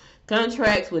all?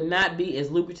 Contracts will not be as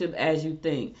lucrative as you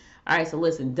think. All right, so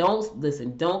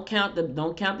don't count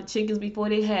the chickens before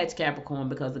they hatch, Capricorn,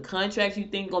 because the contracts you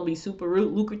think gonna be super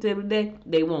lucrative today,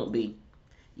 they won't be.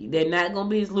 They're not gonna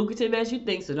be as lucrative as you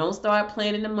think. So don't start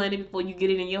planning the money before you get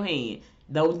it in your hand.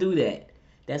 Don't do that.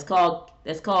 That's called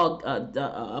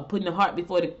putting the cart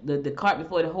before the cart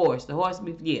before the horse. The horse,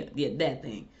 that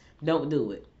thing. Don't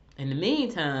do it. In the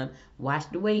meantime, watch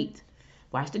the weight.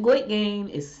 Watch the weight gain.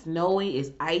 It's snowy,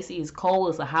 it's icy, it's cold,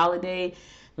 it's a holiday.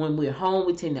 When we're home,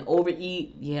 we tend to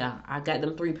overeat. Yeah, I got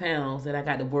them 3 pounds that I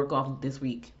got to work off this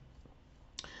week.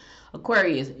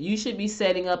 Aquarius, you should be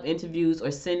setting up interviews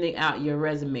or sending out your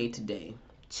resume today.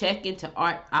 Check into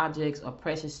art objects or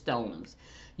precious stones.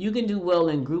 You can do well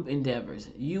in group endeavors.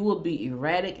 You will be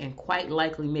erratic and quite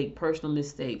likely make personal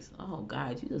mistakes. Oh,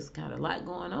 God, you just got a lot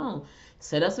going on.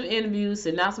 Set up some interviews,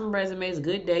 send out some resumes.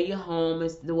 Good day, you're home.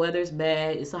 The weather's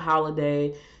bad. It's a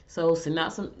holiday. So send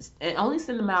out some, and only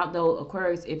send them out, though,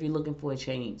 Aquarius, if you're looking for a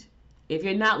change. If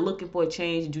you're not looking for a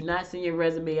change, do not send your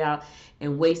resume out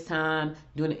and waste time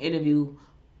doing an interview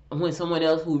when someone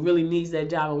else who really needs that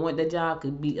job or want that job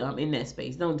could be in that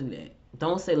space. Don't do that.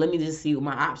 Don't say, let me just see what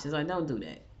my options are. Don't do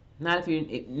that. Not if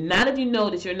you know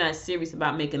that you're not serious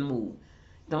about making a move.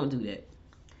 Don't do that.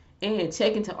 And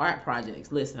check into art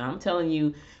projects. Listen, I'm telling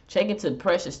you, check into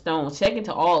precious stones. Check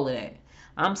into all of that.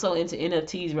 I'm so into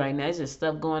NFTs right now. There's just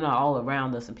stuff going on all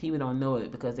around us, and people don't know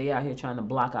it because they out here trying to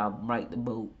block out the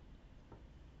boat.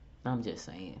 I'm just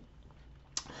saying.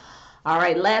 All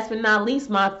right, last but not least,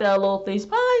 my fellow fish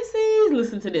Pisces.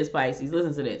 Listen to this, Pisces.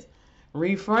 Listen to this.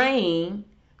 Refrain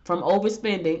from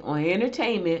overspending on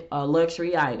entertainment or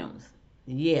luxury items.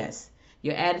 Yes,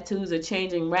 your attitudes are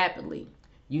changing rapidly.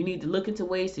 You need to look into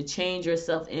ways to change your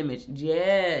self-image.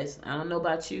 Yes, I don't know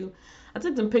about you. I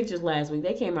took some pictures last week.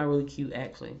 They came out really cute,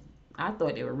 actually. I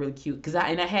thought they were really cute because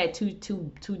I had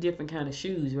two different kind of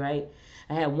shoes, right?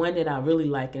 I had one that I really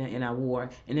liked and I wore,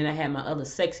 and then I had my other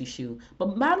sexy shoe.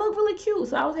 But mine looked really cute,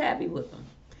 so I was happy with them.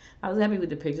 I was happy with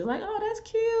the pictures. Like, oh, that's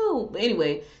cute. But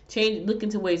anyway, look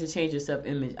into ways to change your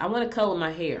self-image. I want to color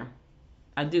my hair.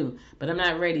 I do, but I'm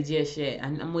not ready just yet.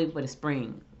 I'm waiting for the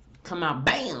spring. Come out,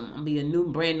 bam! I'll be a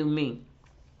brand new me.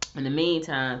 In the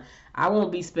meantime, I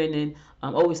won't be overspending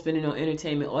on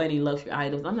entertainment or any luxury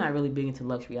items. I'm not really big into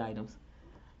luxury items.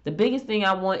 The biggest thing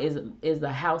I want is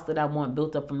the house that I want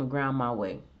built up from the ground my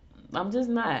way. I'm just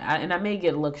not. And I may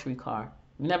get a luxury car.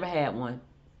 Never had one.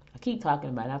 I keep talking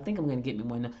about it. I think I'm going to get me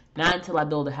one now. Not until I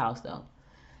build a house, though.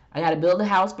 I got to build the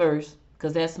house first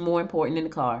because that's more important than the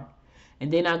car.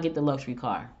 And then I'll get the luxury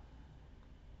car.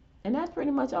 And that's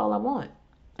pretty much all I want.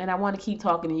 And I want to keep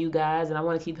talking to you guys, and I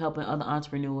want to keep helping other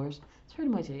entrepreneurs. That's pretty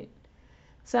much it.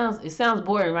 It sounds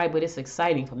boring, right? But it's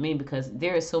exciting for me because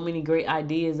there are so many great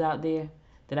ideas out there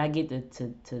that I get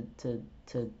to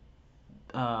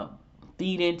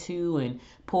feed into and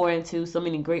pour into. So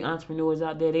many great entrepreneurs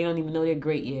out there. They don't even know they're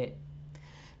great yet.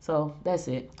 So that's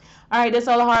it. All right, that's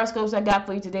all the horoscopes I got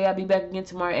for you today. I'll be back again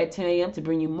tomorrow at 10 a.m. to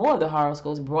bring you more of the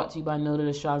horoscopes brought to you by Noted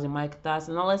Astrology and Micah Thoughts.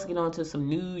 And now let's get on to some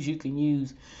news you can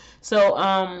use.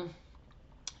 So,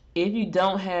 if you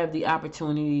don't have the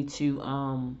opportunity to,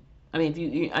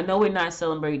 I know we're not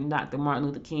celebrating Dr. Martin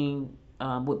Luther King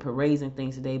with parades and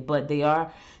things today, but they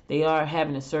are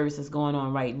having a service that's going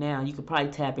on right now. You could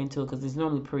probably tap into it because it's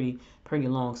normally pretty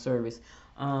long service.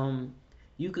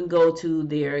 You can go to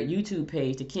their YouTube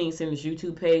page, the King Center's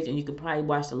YouTube page, and you can probably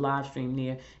watch the live stream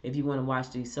there if you want to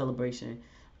watch the celebration.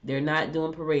 They're not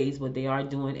doing parades, but they are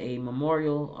doing a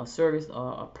memorial, a service,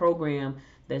 or a program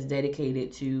that's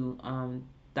dedicated to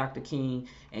Dr. King.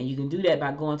 And you can do that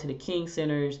by going to the King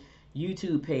Center's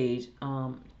YouTube page,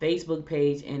 Facebook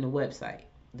page, and the website,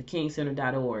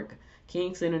 thekingcenter.org.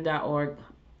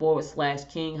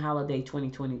 kingcenter.org/King Holiday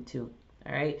 2022.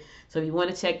 All right. So if you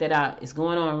want to check that out, it's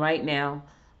going on right now.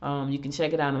 You can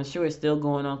check it out. I'm sure it's still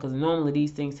going on because normally these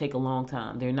things take a long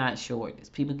time. They're not short. It's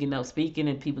people getting up speaking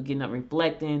and people getting up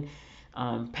reflecting,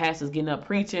 pastors getting up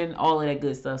preaching, all of that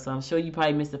good stuff. So I'm sure you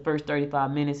probably missed the first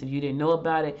 35 minutes if you didn't know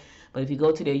about it. But if you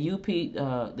go to their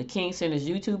the King Center's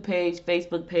YouTube page,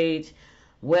 Facebook page,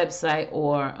 website,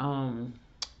 or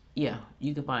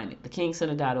you can find it.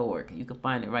 Thekingcenter.org. You can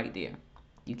find it right there.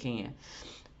 You can.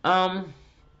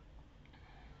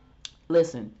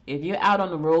 Listen, if you're out on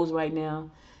the roads right now,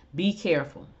 be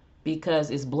careful because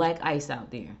it's black ice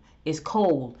out there. It's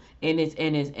cold and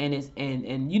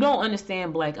you don't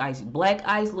understand black ice. Black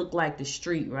ice look like the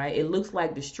street, right? It looks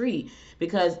like the street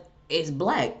because it's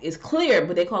black. It's clear,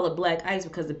 but they call it black ice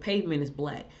because the pavement is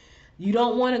black. You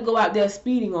don't want to go out there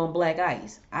speeding on black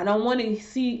ice. I don't want to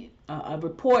see a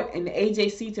report in the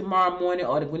AJC tomorrow morning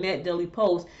or the Gwinnett Daily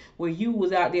Post where you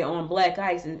was out there on black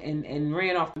ice and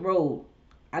ran off the road.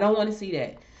 I don't want to see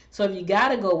that. So if you got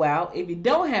to go out, if you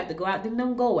don't have to go out, then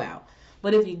don't go out.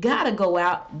 But if you got to go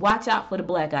out, watch out for the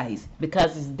black ice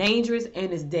because it's dangerous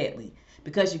and it's deadly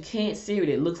because you can't see it.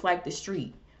 It looks like the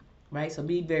street, right? So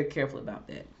be very careful about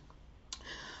that.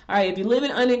 All right, if you live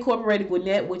in unincorporated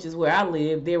Gwinnett, which is where I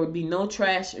live, there would be no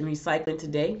trash and recycling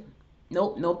today.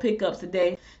 Nope, no pickups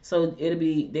today. So they're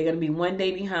gonna be 1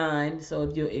 day behind. So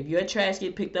if your trash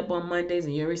get picked up on Mondays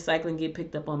and your recycling get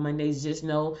picked up on Mondays, just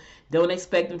know don't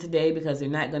expect them today because they're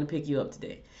not gonna pick you up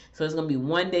today. So it's gonna be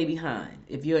 1 day behind.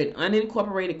 If you're in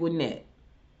unincorporated Gwinnett,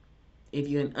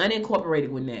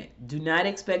 do not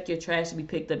expect your trash to be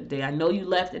picked up today. I know you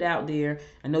left it out there.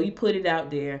 I know you put it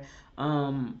out there,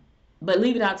 but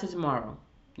leave it out till tomorrow.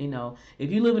 You know,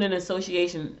 if you live in an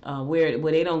association where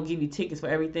they don't give you tickets for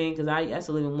everything, because I used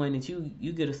to live in one that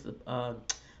you get a what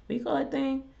do you call that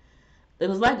thing? It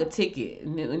was like a ticket,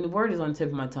 and the word is on the tip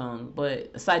of my tongue, but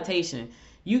a citation.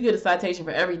 You get a citation for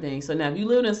everything. So now, if you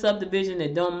live in a subdivision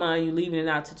that don't mind you leaving it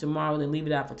out till tomorrow, then leave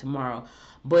it out for tomorrow.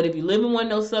 But if you live in one of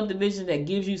those subdivisions that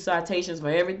gives you citations for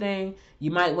everything,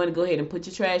 you might want to go ahead and put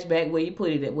your trash back where you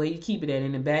put it at, where you keep it at,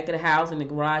 in the back of the house, in the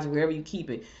garage, wherever you keep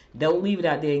it. Don't leave it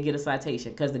out there and get a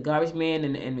citation, because the garbage man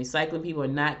and recycling people are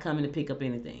not coming to pick up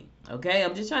anything. Okay?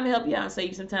 I'm just trying to help you out and save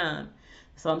you some time.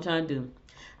 That's all I'm trying to do.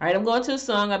 All right, I'm going to a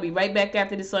song. I'll be right back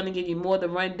after this song to give you more of the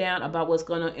rundown about what's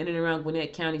going on in and around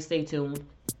Gwinnett County. Stay tuned.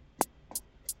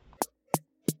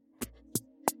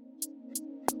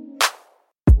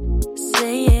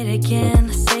 Say it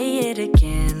again, say it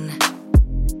again.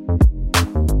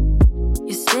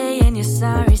 You're saying you're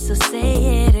sorry, so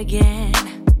say it again.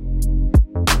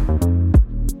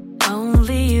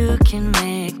 Only you can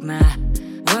make my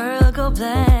world go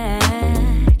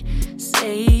black.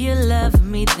 Say you love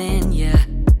me, then you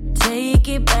take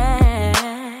it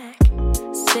back.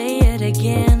 Say it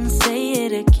again, say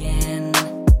it again.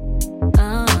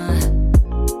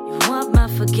 You want my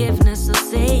forgiveness, so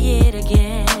say it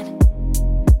again.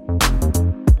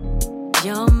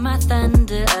 You're my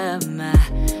thunder of my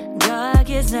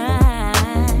darkest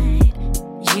night.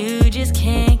 You just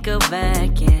can't go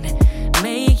back and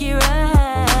make it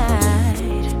right.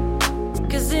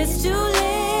 'Cause it's too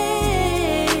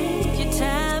late, your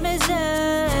time is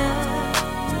up.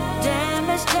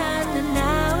 Damage done and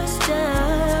now it's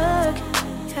stuck.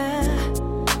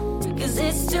 'Cause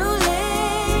it's too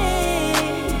late,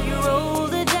 you roll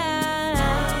the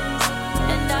dice,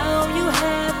 and now you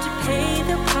have to pay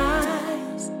the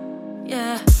price.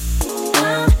 Yeah,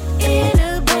 I'm in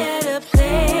a better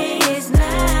place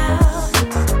now.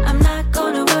 I'm not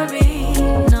gonna worry,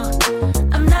 no,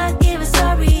 I'm not even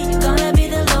sorry. You're gonna be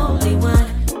the lonely one.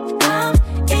 I'm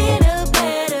in a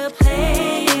better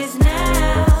place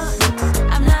now.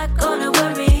 I'm not gonna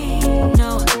worry,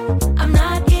 no, I'm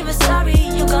not even sorry.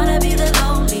 You're gonna be the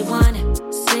lonely one.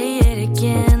 Say it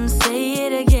again, say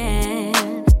it again.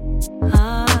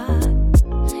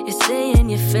 You're saying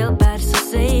you feel bad, so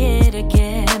say it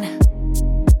again.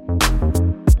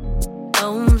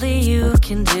 Only you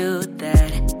can do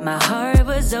that. My heart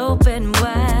was open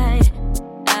wide.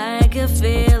 I could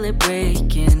feel it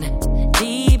breaking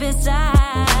deep inside.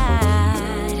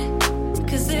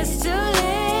 'Cause it's too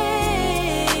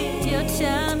late, your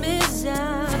time is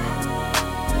up.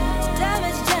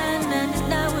 Damage done and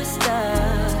now we're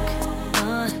stuck.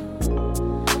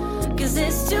 'Cause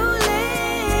it's too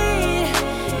late,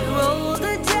 you roll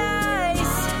the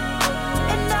dice,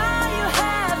 and now you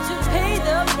have to pay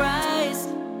the price.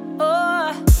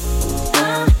 Oh,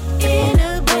 I'm in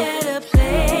a better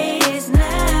place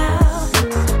now.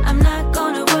 I'm not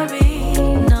gonna worry,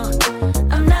 no,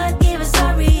 I'm not even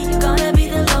sorry. You're gonna be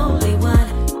the lonely one.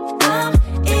 I'm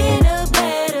in a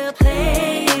better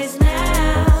place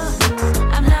now.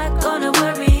 I'm not gonna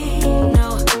worry, no,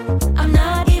 I'm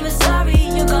not even sorry.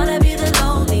 You're gonna be the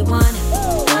lonely one.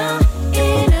 I'm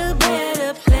in a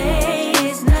better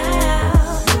place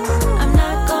now. I'm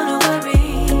not gonna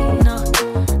worry, no,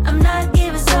 I'm not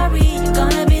even sorry. You're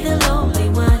gonna be the lonely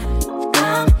one.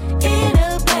 I'm in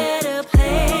a better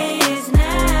place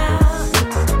now.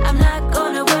 I'm not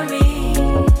gonna worry,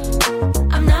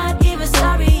 I'm not even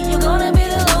sorry. You're gonna be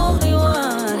the lonely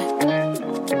one.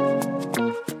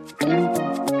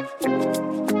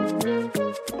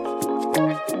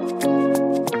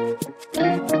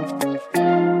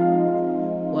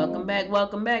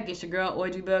 Welcome back. It's your girl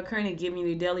Audrey Bell Kearney giving you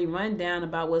the daily rundown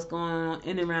about what's going on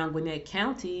in and around Gwinnett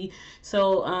County.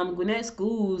 So Gwinnett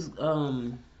schools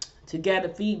to gather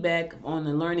feedback on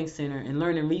the Learning Center and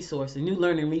learning resources, new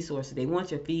learning resources. They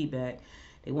want your feedback.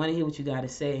 They want to hear what you got to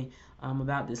say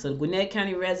about this. So Gwinnett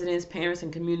County residents, parents,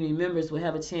 and community members will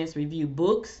have a chance to review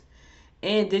books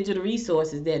and digital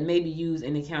resources that may be used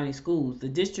in the county schools. The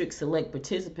district select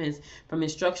participants from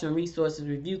Instructional Resources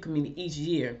Review Committee each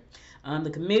year.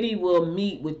 The committee will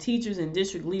meet with teachers and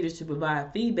district leaders to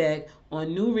provide feedback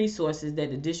on new resources that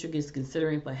the district is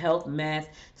considering for health, math,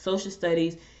 social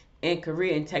studies, and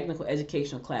career and technical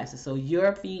educational classes. So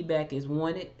your feedback is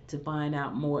wanted to find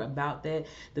out more about that.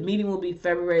 The meeting will be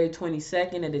February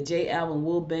 22nd at the J. Alvin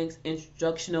Wilbanks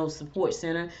Instructional Support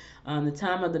Center. The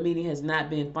time of the meeting has not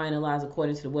been finalized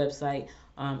according to the website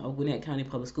of Gwinnett County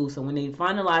Public Schools. So when they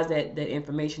finalize that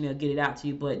information, they'll get it out to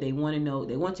you. But they want to know,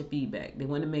 they want your feedback. They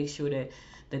want to make sure that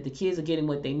the kids are getting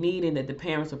what they need and that the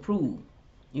parents approve.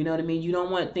 You know what I mean? You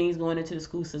don't want things going into the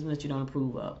school system that you don't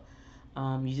approve of.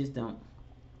 You just don't.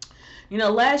 You know,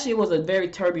 last year was a very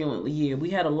turbulent year. We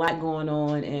had a lot going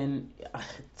on, and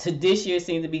to this year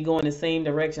seems to be going the same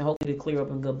direction. Hopefully to clear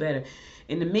up and go better.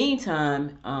 In the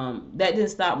meantime, that didn't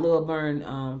stop Lil Bern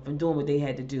from doing what they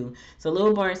had to do. So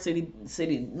Lil Bern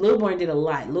Lil Bern did a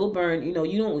lot. Lil Bern, you know,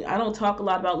 I don't talk a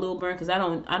lot about Lil Bern because I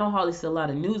don't hardly see a lot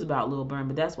of news about Lil Bern,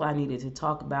 but that's why I needed to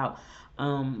talk about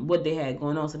what they had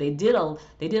going on. So they did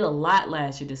a lot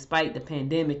last year, despite the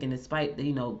pandemic and despite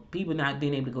the, people not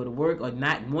being able to go to work or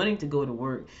not wanting to go to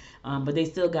work. But they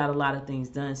still got a lot of things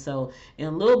done. So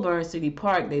in Lil Bern City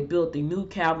Park, they built the new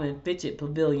Calvin Fitchett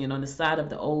Pavilion on the side of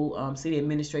the old city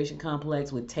administration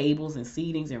complex with tables and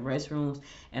seatings and restrooms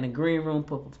and a green room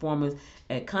for performers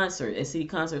at city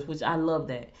concerts, which I love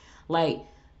that. Like,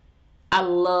 I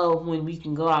love when we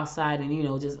can go outside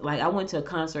and, just like I went to a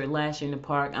concert last year in the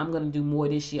park. I'm going to do more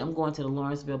this year. I'm going to the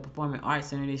Lawrenceville Performing Arts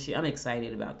Center this year. I'm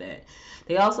excited about that.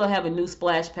 They also have a new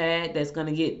splash pad that's going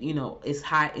to get, it's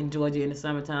hot in Georgia in the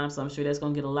summertime, so I'm sure that's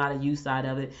going to get a lot of use out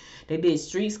of it. They did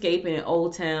streetscaping in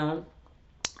Old Town.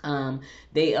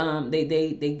 They have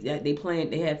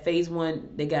phase one.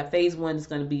 They got phase one that's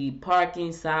going to be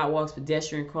parking, sidewalks,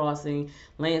 pedestrian crossing,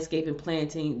 landscaping,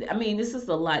 planting. I mean, this is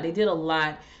a lot. They did a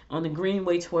lot on the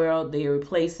Greenway Twirl. They are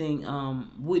replacing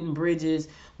wooden bridges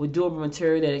with durable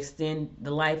material that extend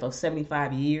the life of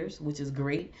 75 years, which is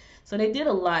great. So they did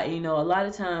a lot. A lot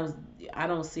of times I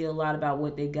don't see a lot about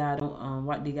what they got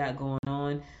going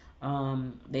on.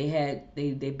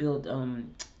 They built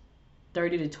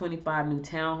 30 to 25 new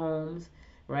townhomes,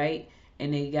 right?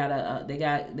 And they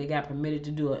got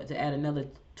permitted to add another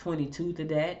 22 to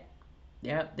that.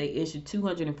 Yep, they issued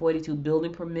 242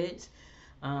 building permits.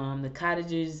 The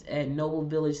cottages at Noble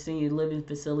Village Senior Living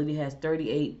Facility has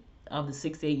 38 of the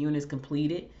 68 units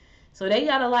completed. So they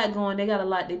got a lot going. They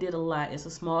did a lot. It's a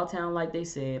small town, like they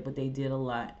said, but they did a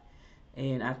lot,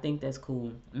 and I think that's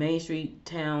cool. Main Street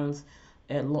Towns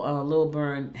at Lil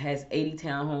Bern has 80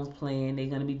 townhomes planned. They're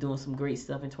going to be doing some great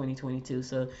stuff in 2022.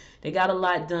 So they got a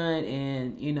lot done,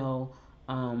 and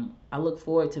I look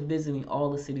forward to visiting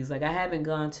all the cities. Like I haven't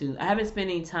spent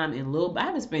any time in I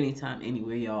haven't spent any time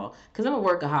anywhere, y'all, because I'm a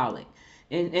workaholic.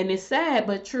 And it's sad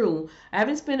but true. I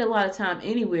haven't spent a lot of time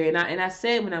anywhere, and I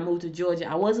said when I moved to Georgia,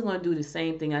 I wasn't going to do the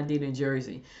same thing I did in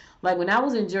Jersey. Like when I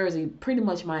was in Jersey, pretty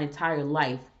much my entire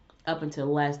life, up until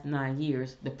the last 9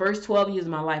 years. The first 12 years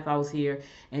of my life I was here,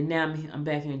 and now I'm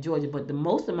back here in Georgia. But the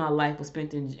most of my life was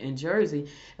spent in Jersey.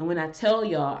 And when I tell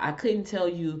y'all, I couldn't tell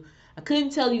you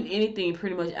anything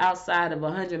pretty much outside of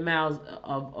 100 miles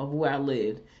of where I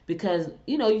lived, because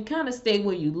you kind of stay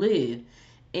where you live,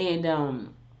 and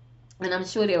I'm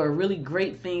sure there were really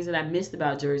great things that I missed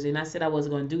about Jersey. And I said I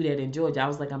wasn't going to do that in Georgia. I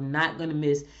was like, I'm not going to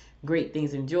miss great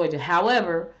things in Georgia.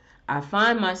 However, I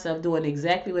find myself doing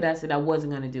exactly what I said I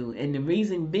wasn't going to do. And the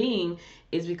reason being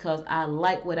is because I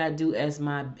like what I do in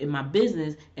my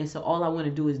business. And so all I want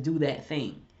to do is do that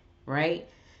thing, right?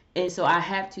 And so I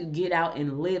have to get out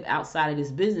and live outside of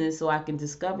this business so I can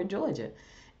discover Georgia.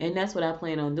 And that's what I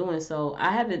plan on doing. So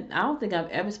I don't think I've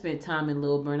ever spent time in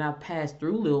Lil Bern. I've passed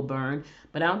through Lil Bern,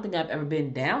 but I don't think I've ever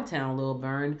been downtown Lil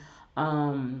Bern.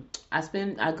 I'm in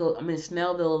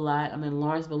Snellville a lot. I'm in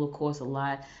Lawrenceville, of course, a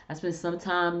lot. I spent some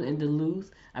time in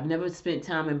Duluth. I've never spent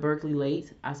time in Berkeley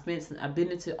Lakes. I've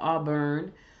been into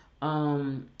Auburn.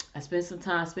 I spent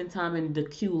time in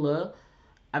Decula.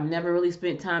 I've never really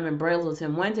spent time in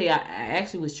Brazelton. One day I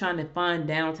actually was trying to find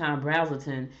downtown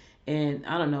Brazelton, and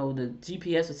I don't know, the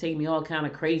GPS was taking me all kind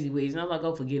of crazy ways, and I was like,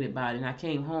 oh, forget about it. And I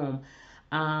came home.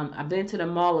 I've been to the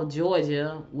Mall of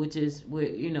Georgia, which is where,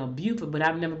 Beaufort, but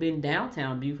I've never been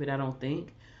downtown Beaufort, I don't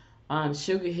think.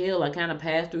 Sugar Hill, I kind of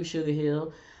passed through Sugar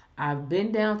Hill. I've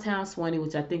been downtown Swanee,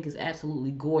 which I think is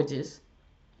absolutely gorgeous.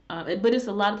 But it's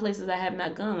a lot of places I have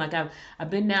not gone. Like I've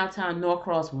been downtown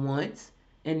Norcross once,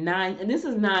 and this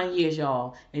is 9 years,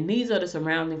 y'all. And these are the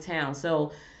surrounding towns.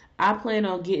 So I plan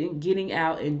on getting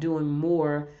out and doing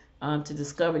more to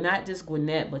discover not just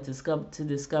Gwinnett, but to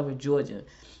discover Georgia.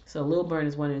 So Lil Bern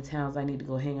is one of the towns I need to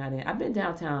go hang out in. I've been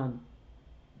downtown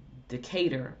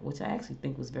Decatur, which I actually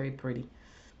think was very pretty.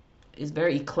 It's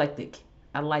very eclectic.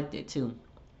 I liked it too.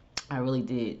 I really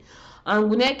did.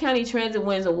 Gwinnett County Transit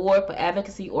wins award for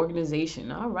advocacy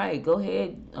organization. All right, go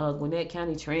ahead, Gwinnett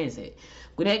County Transit.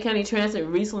 Gwinnett County Transit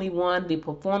recently won the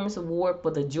Performance Award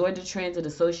for the Georgia Transit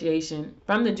Association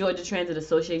from the Georgia Transit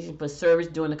Association for service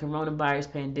during the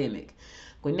coronavirus pandemic.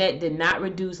 Gwinnett did not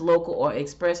reduce local or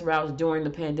express routes during the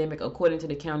pandemic, according to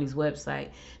the county's website.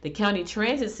 The county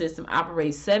transit system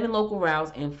operates 7 local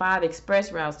routes and 5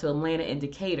 express routes to Atlanta and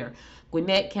Decatur.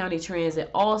 Gwinnett County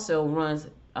Transit also runs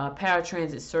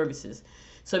paratransit services.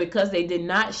 So because they did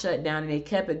not shut down and they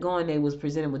kept it going, they was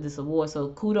presented with this award. So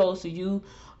kudos to you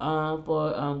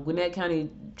for Gwinnett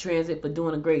County Transit for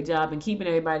doing a great job and keeping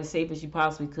everybody safe as you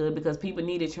possibly could, because people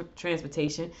needed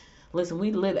transportation. Listen,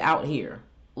 we live out here.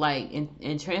 Like,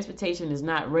 and transportation is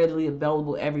not readily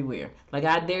available everywhere. Like,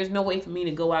 there's no way for me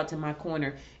to go out to my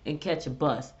corner and catch a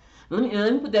bus. Let me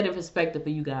put that in perspective for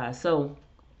you guys. So,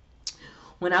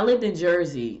 when I lived in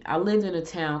Jersey, I lived in a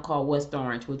town called West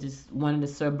Orange, which is one of the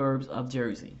suburbs of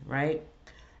Jersey, right?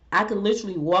 I could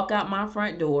literally walk out my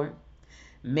front door,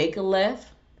 make a left,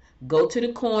 go to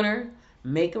the corner,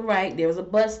 make a right. There was a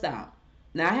bus stop.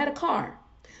 Now, I had a car.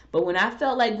 But when I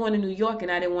felt like going to New York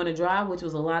and I didn't want to drive, which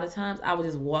was a lot of times, I would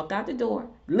just walk out the door,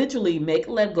 literally make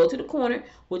a left, go to the corner,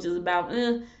 which is about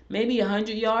maybe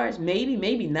 100 yards, maybe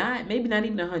not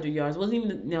even 100 yards. It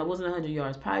wasn't 100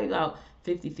 yards, probably about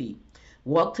 50 feet.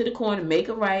 Walk to the corner, make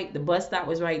a right. The bus stop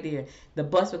was right there. The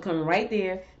bus would come right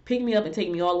there, pick me up, and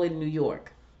take me all the way to New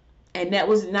York. And that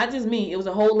was not just me. It was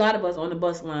a whole lot of us on the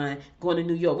bus line going to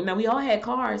New York. Now, we all had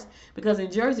cars because in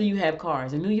Jersey you have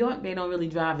cars. In New York, they don't really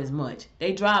drive as much.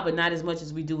 They drive, but not as much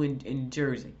as we do in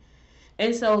Jersey.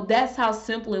 And so that's how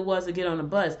simple it was to get on a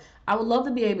bus. I would love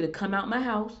to be able to come out my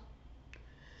house,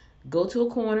 go to a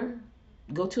corner,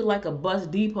 go to like a bus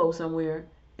depot somewhere,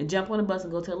 and jump on a bus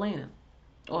and go to Atlanta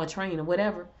or a train or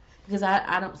whatever. Because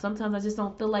sometimes I just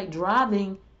don't feel like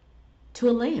driving to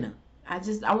Atlanta.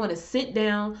 I want to sit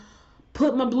down,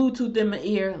 put my Bluetooth in my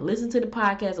ear, listen to the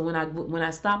podcast, and when I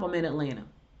stop, I'm in Atlanta.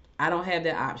 I don't have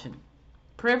that option.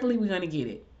 Preferably, we're going to get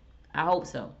it. I hope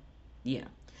so. Yeah.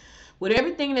 With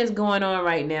everything that's going on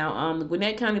right now, the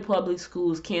Gwinnett County Public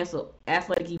Schools canceled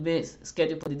athletic events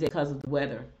scheduled for the day because of the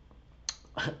weather.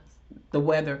 The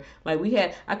weather. Like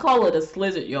I call it a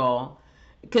slizzard, y'all.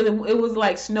 Because it was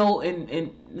like snow and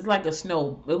it's like a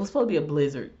snow. It was supposed to be a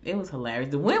blizzard. It was hilarious.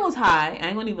 The wind was high. I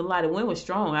ain't gonna even lie. The wind was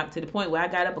strong to the point where I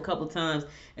got up a couple of times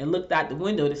and looked out the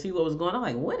window to see what was going on. I'm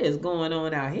like, what is going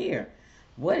on out here?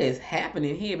 What is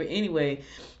happening here? But anyway,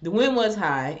 the wind was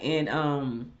high, and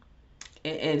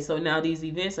so now these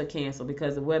events are canceled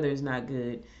because the weather is not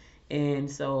good.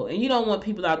 And you don't want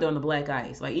people out there on the black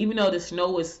ice. Like, even though the snow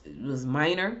was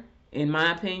minor, in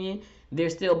my opinion,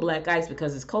 there's still black ice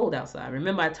because it's cold outside.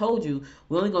 Remember, I told you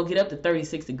we're only gonna get up to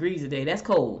 36 degrees a day. That's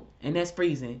cold, and that's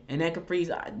freezing, and that could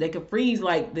freeze. They could freeze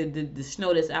like the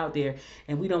snow that's out there,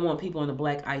 and we don't want people on the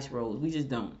black ice roads. We just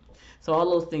don't. So all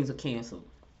those things are canceled.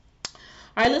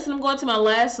 All right, listen, I'm going to my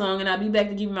last song, and I'll be back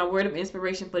to give you my word of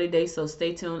inspiration for the day. So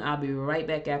stay tuned. I'll be right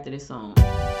back after this song.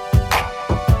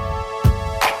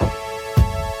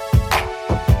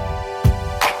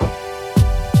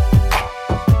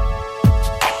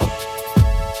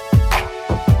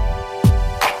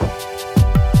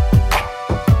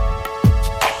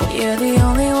 You're the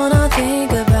only one I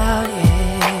think about,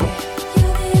 yeah.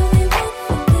 You're the only one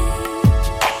for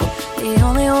me. The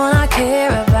only one I care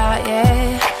about, yeah.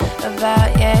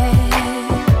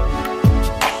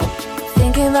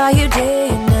 Thinking about you day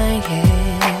and night, yeah.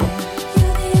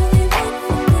 You're the only one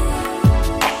for me.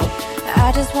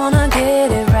 I just wanna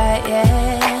get it right, yeah.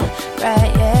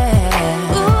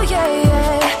 Ooh,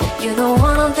 yeah. You're the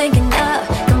one I'm thinking of.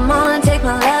 Come on and take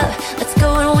my love. Let's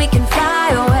go and we can fly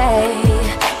away.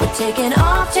 Taking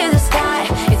off to the sky,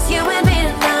 it's you and me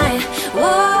tonight.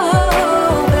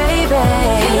 Whoa, baby.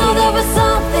 You know there was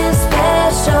something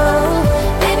special.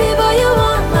 Baby boy, you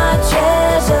are my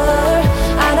treasure.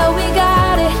 I know we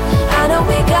got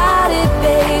it,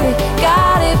 baby.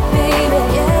 Got it, baby.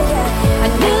 Yeah. I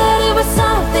knew that it was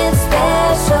something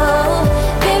special.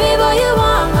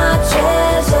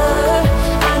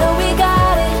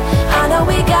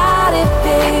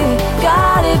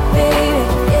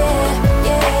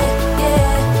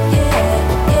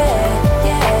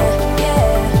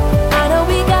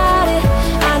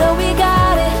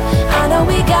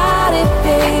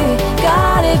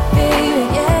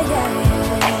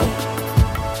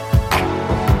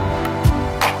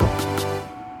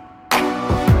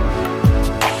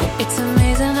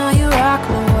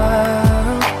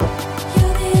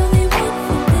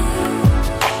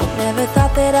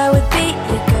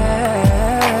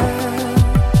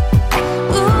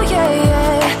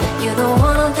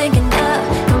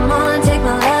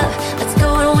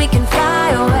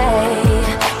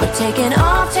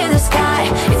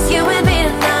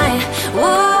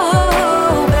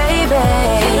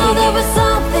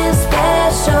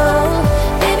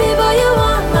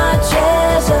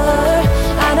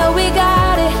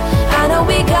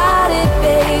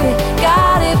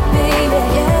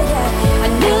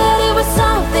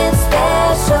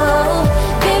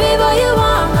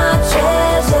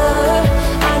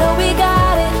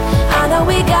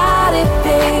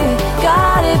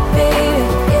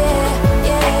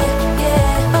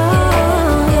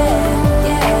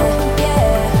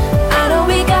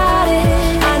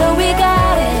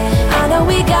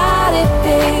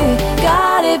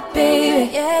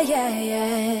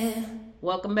 yeah.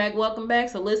 Welcome back.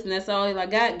 So listen, that's all I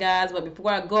got, guys. But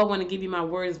before I go, I want to give you my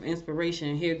words of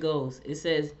inspiration. Here goes. It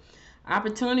says,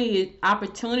 opportunity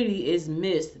is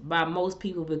missed by most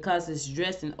people because it's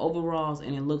dressed in overalls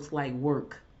and it looks like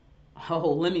work.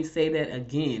 Oh, let me say that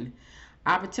again.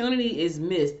 Opportunity is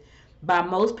missed by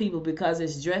most people because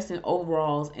it's dressed in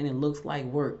overalls and it looks like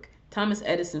work. Thomas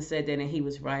Edison said that, and he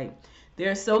was right. There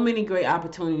are so many great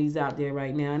opportunities out there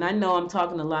right now. And I know I'm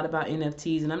talking a lot about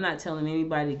NFTs, and I'm not telling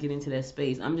anybody to get into that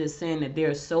space. I'm just saying that there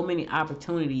are so many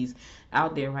opportunities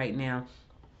out there right now.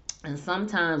 And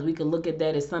sometimes we can look at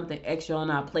that as something extra on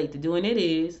our plate to do, and it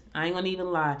is. I ain't gonna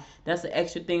even lie. That's an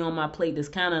extra thing on my plate that's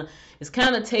kind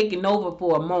of taking over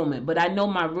for a moment. But I know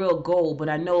my real goal. But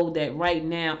I know that right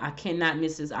now I cannot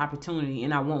miss this opportunity,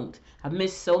 and I won't. I've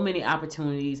missed so many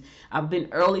opportunities. I've been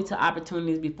early to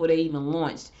opportunities before they even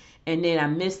launched. And then I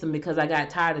missed them because I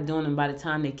got tired of doing them by the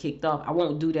time they kicked off. I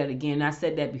won't do that again. I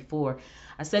said that before.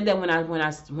 I said that when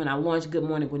I launched Good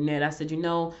Morning Gwinnett. I said,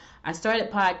 I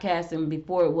started podcasting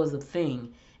before it was a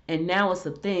thing. And now it's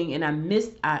a thing. And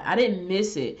I didn't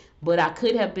miss it, but I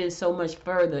could have been so much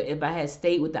further if I had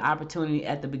stayed with the opportunity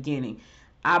at the beginning.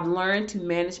 I've learned to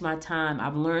manage my time.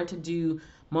 I've learned to do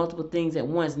multiple things at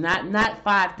once. Not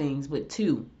 5 things, but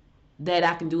 2 that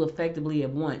I can do effectively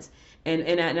at once.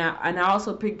 And I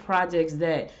also pick projects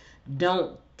that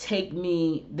don't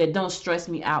stress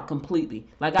me out completely.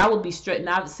 Like I would be stressed.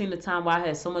 I've seen a time where I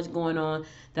had so much going on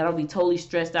that I'll be totally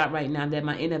stressed out right now that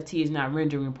my NFT is not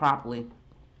rendering properly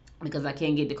because I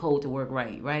can't get the code to work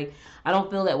right? I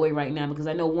don't feel that way right now because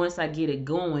I know once I get it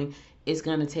going, it's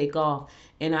going to take off.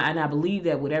 And I believe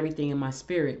that with everything in my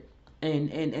spirit.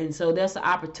 And so that's the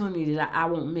opportunity that I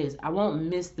won't miss. I won't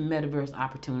miss the metaverse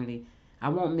opportunity. I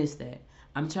won't miss that.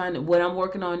 What I'm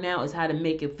working on now is how to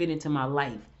make it fit into my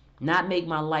life, not make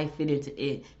my life fit into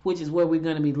it, which is where we're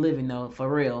going to be living though, for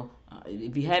real.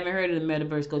 If you haven't heard of the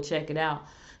metaverse, go check it out.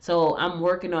 So I'm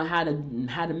working on how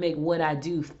to make what I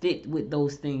do fit with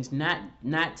those things, not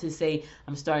to say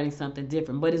I'm starting something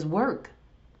different, but it's work.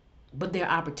 But there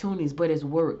are opportunities, but it's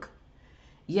work.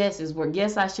 Yes, it's work.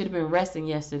 Yes, I should have been resting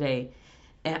yesterday,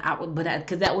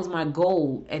 because that was my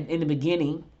goal in the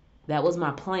beginning. That was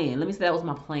my plan. Let me say that was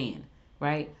my plan.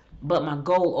 Right? But my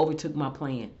goal overtook my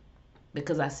plan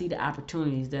because I see the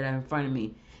opportunities that are in front of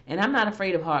me. And I'm not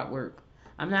afraid of hard work.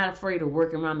 I'm not afraid of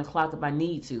working around the clock if I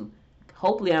need to.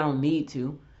 Hopefully I don't need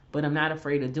to, but I'm not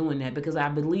afraid of doing that because I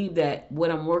believe that what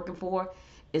I'm working for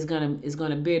is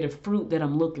gonna bear the fruit that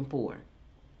I'm looking for.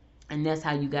 And that's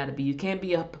how you gotta be. You can't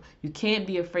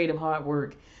be afraid of hard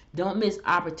work. Don't miss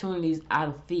opportunities out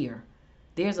of fear.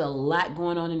 There's a lot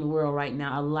going on in the world right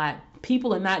now, a lot.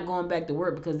 People are not going back to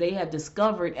work because they have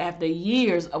discovered after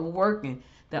years of working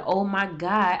that, oh my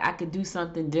God, I could do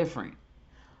something different.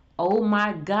 Oh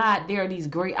my God, there are these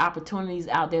great opportunities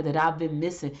out there that I've been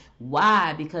missing.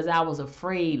 Why? Because I was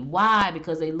afraid. Why?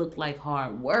 Because they looked like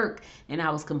hard work and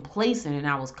I was complacent and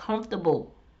I was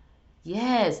comfortable.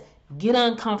 Yes, get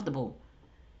uncomfortable.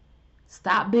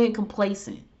 Stop being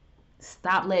complacent.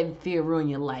 Stop letting fear ruin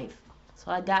your life. That's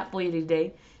all I got for you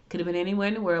today. Could have been anywhere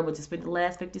in the world, but you spent the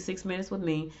last 56 minutes with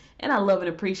me. And I love and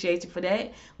appreciate you for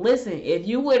that. Listen, if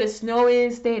you're where the snow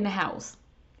is, stay in the house.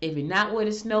 If you're not where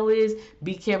the snow is,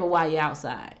 be careful while you're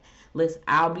outside. Listen,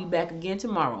 I'll be back again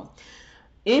tomorrow.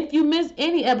 If you missed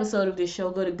any episode of this show,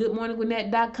 go to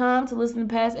goodmorninggwinnett.com to listen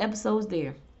to past episodes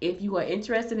there. If you are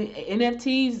interested in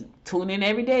NFTs, tune in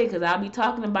every day because I'll be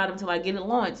talking about them until I get it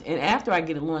launched and after I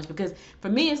get it launched. Because for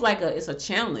me, it's a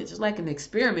challenge. It's like an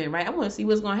experiment, right? I want to see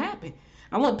what's going to happen.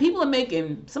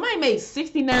 Somebody made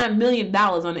 $69 million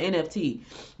on the NFT,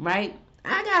 right?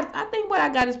 I think what I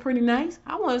got is pretty nice.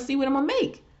 I want to see what I'm going to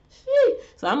make.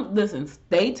 So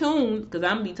stay tuned because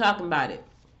I'm going to be talking about it.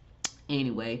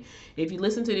 Anyway, if you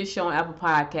listen to this show on Apple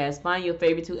Podcasts, find your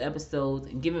favorite 2 episodes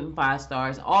and give it 5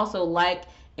 stars. Also like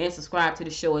and subscribe to the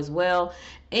show as well.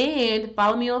 And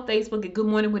follow me on Facebook at Good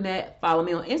Morning Gwinnett. Follow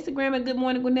me on Instagram at Good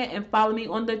Morning Gwinnett. And follow me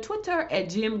on the Twitter at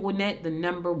Jim Gwinnett, the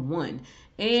number 1.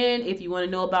 And if you want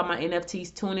to know about my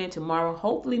NFTs, tune in tomorrow.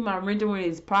 Hopefully my rendering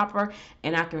is proper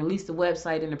and I can release the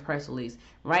website and the press release.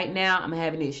 Right now, I'm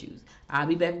having issues. I'll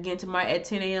be back again tomorrow at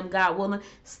 10 a.m. God willing.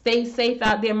 Stay safe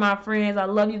out there, my friends. I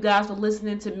love you guys for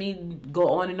listening to me go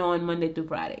on and on Monday through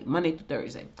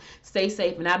Thursday. Stay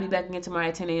safe, and I'll be back again tomorrow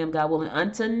at 10 a.m. God willing.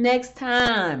 Until next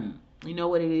time, you know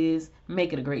what it is.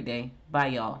 Make it a great day. Bye,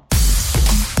 y'all.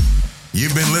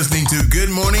 You've been listening to Good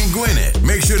Morning Gwinnett.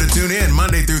 Make sure to tune in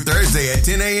Monday through Thursday at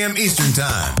 10 a.m. Eastern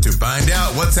Time to find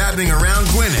out what's happening around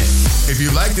Gwinnett. If you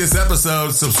like this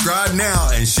episode, subscribe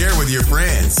now and share with your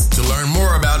friends. To learn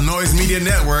more about Noise Media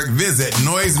Network, visit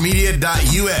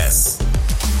noisemedia.us.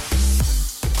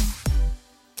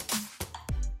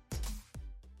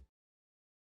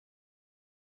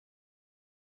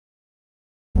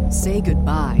 Say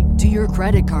goodbye to your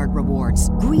credit card rewards.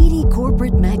 Greedy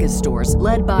corporate mega stores,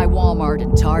 led by Walmart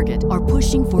and Target, are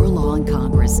pushing for a law in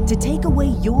Congress to take away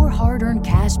your hard-earned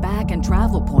cash back and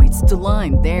travel points to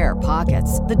line their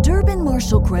pockets. The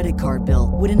Durbin-Marshall credit card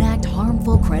bill would enact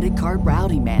harmful credit card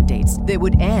routing mandates that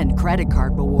would end credit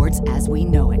card rewards as we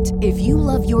know it. If you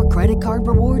love your credit card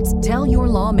rewards, tell your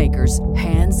lawmakers,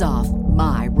 hands off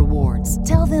my rewards.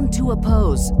 Tell them to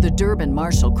oppose the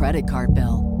Durbin-Marshall credit card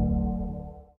bill.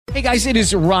 Hey guys, it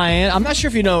is Ryan. I'm not sure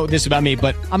if you know this about me,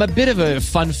 but I'm a bit of a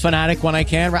fun fanatic when I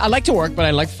can. I like to work, but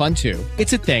I like fun too.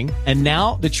 It's a thing. And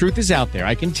now the truth is out there.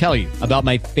 I can tell you about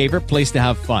my favorite place to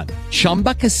have fun.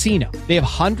 Chumba Casino. They have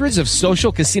hundreds of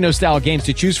social casino style games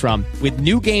to choose from with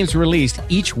new games released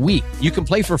each week. You can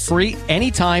play for free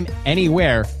anytime,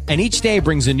 anywhere. And each day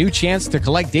brings a new chance to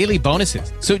collect daily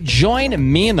bonuses. So join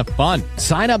me in the fun.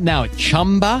 Sign up now at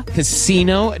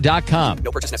ChumbaCasino.com.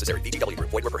 No purchase necessary. VGW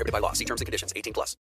Group. Void where prohibited by law. See terms and conditions. 18+.